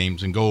of the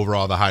games and go over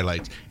all the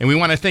highlights. And we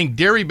want to thank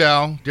Dairy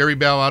Bell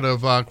out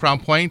of Crown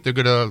Point. They're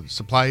going to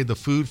supply the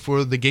food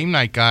for the game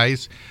night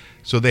guys.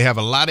 So they have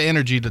a lot of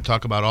energy to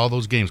talk about all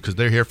those games because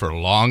they're here for a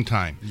long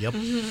time. Yep.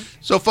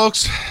 So,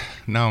 folks,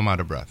 now I'm out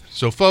of breath.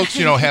 So, folks,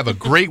 have a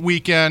great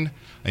weekend.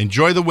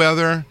 Enjoy the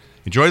weather.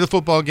 Enjoy the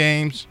football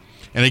games.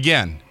 And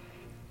again,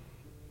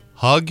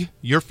 hug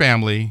your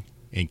family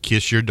and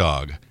kiss your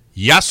dog.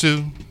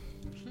 Yasu.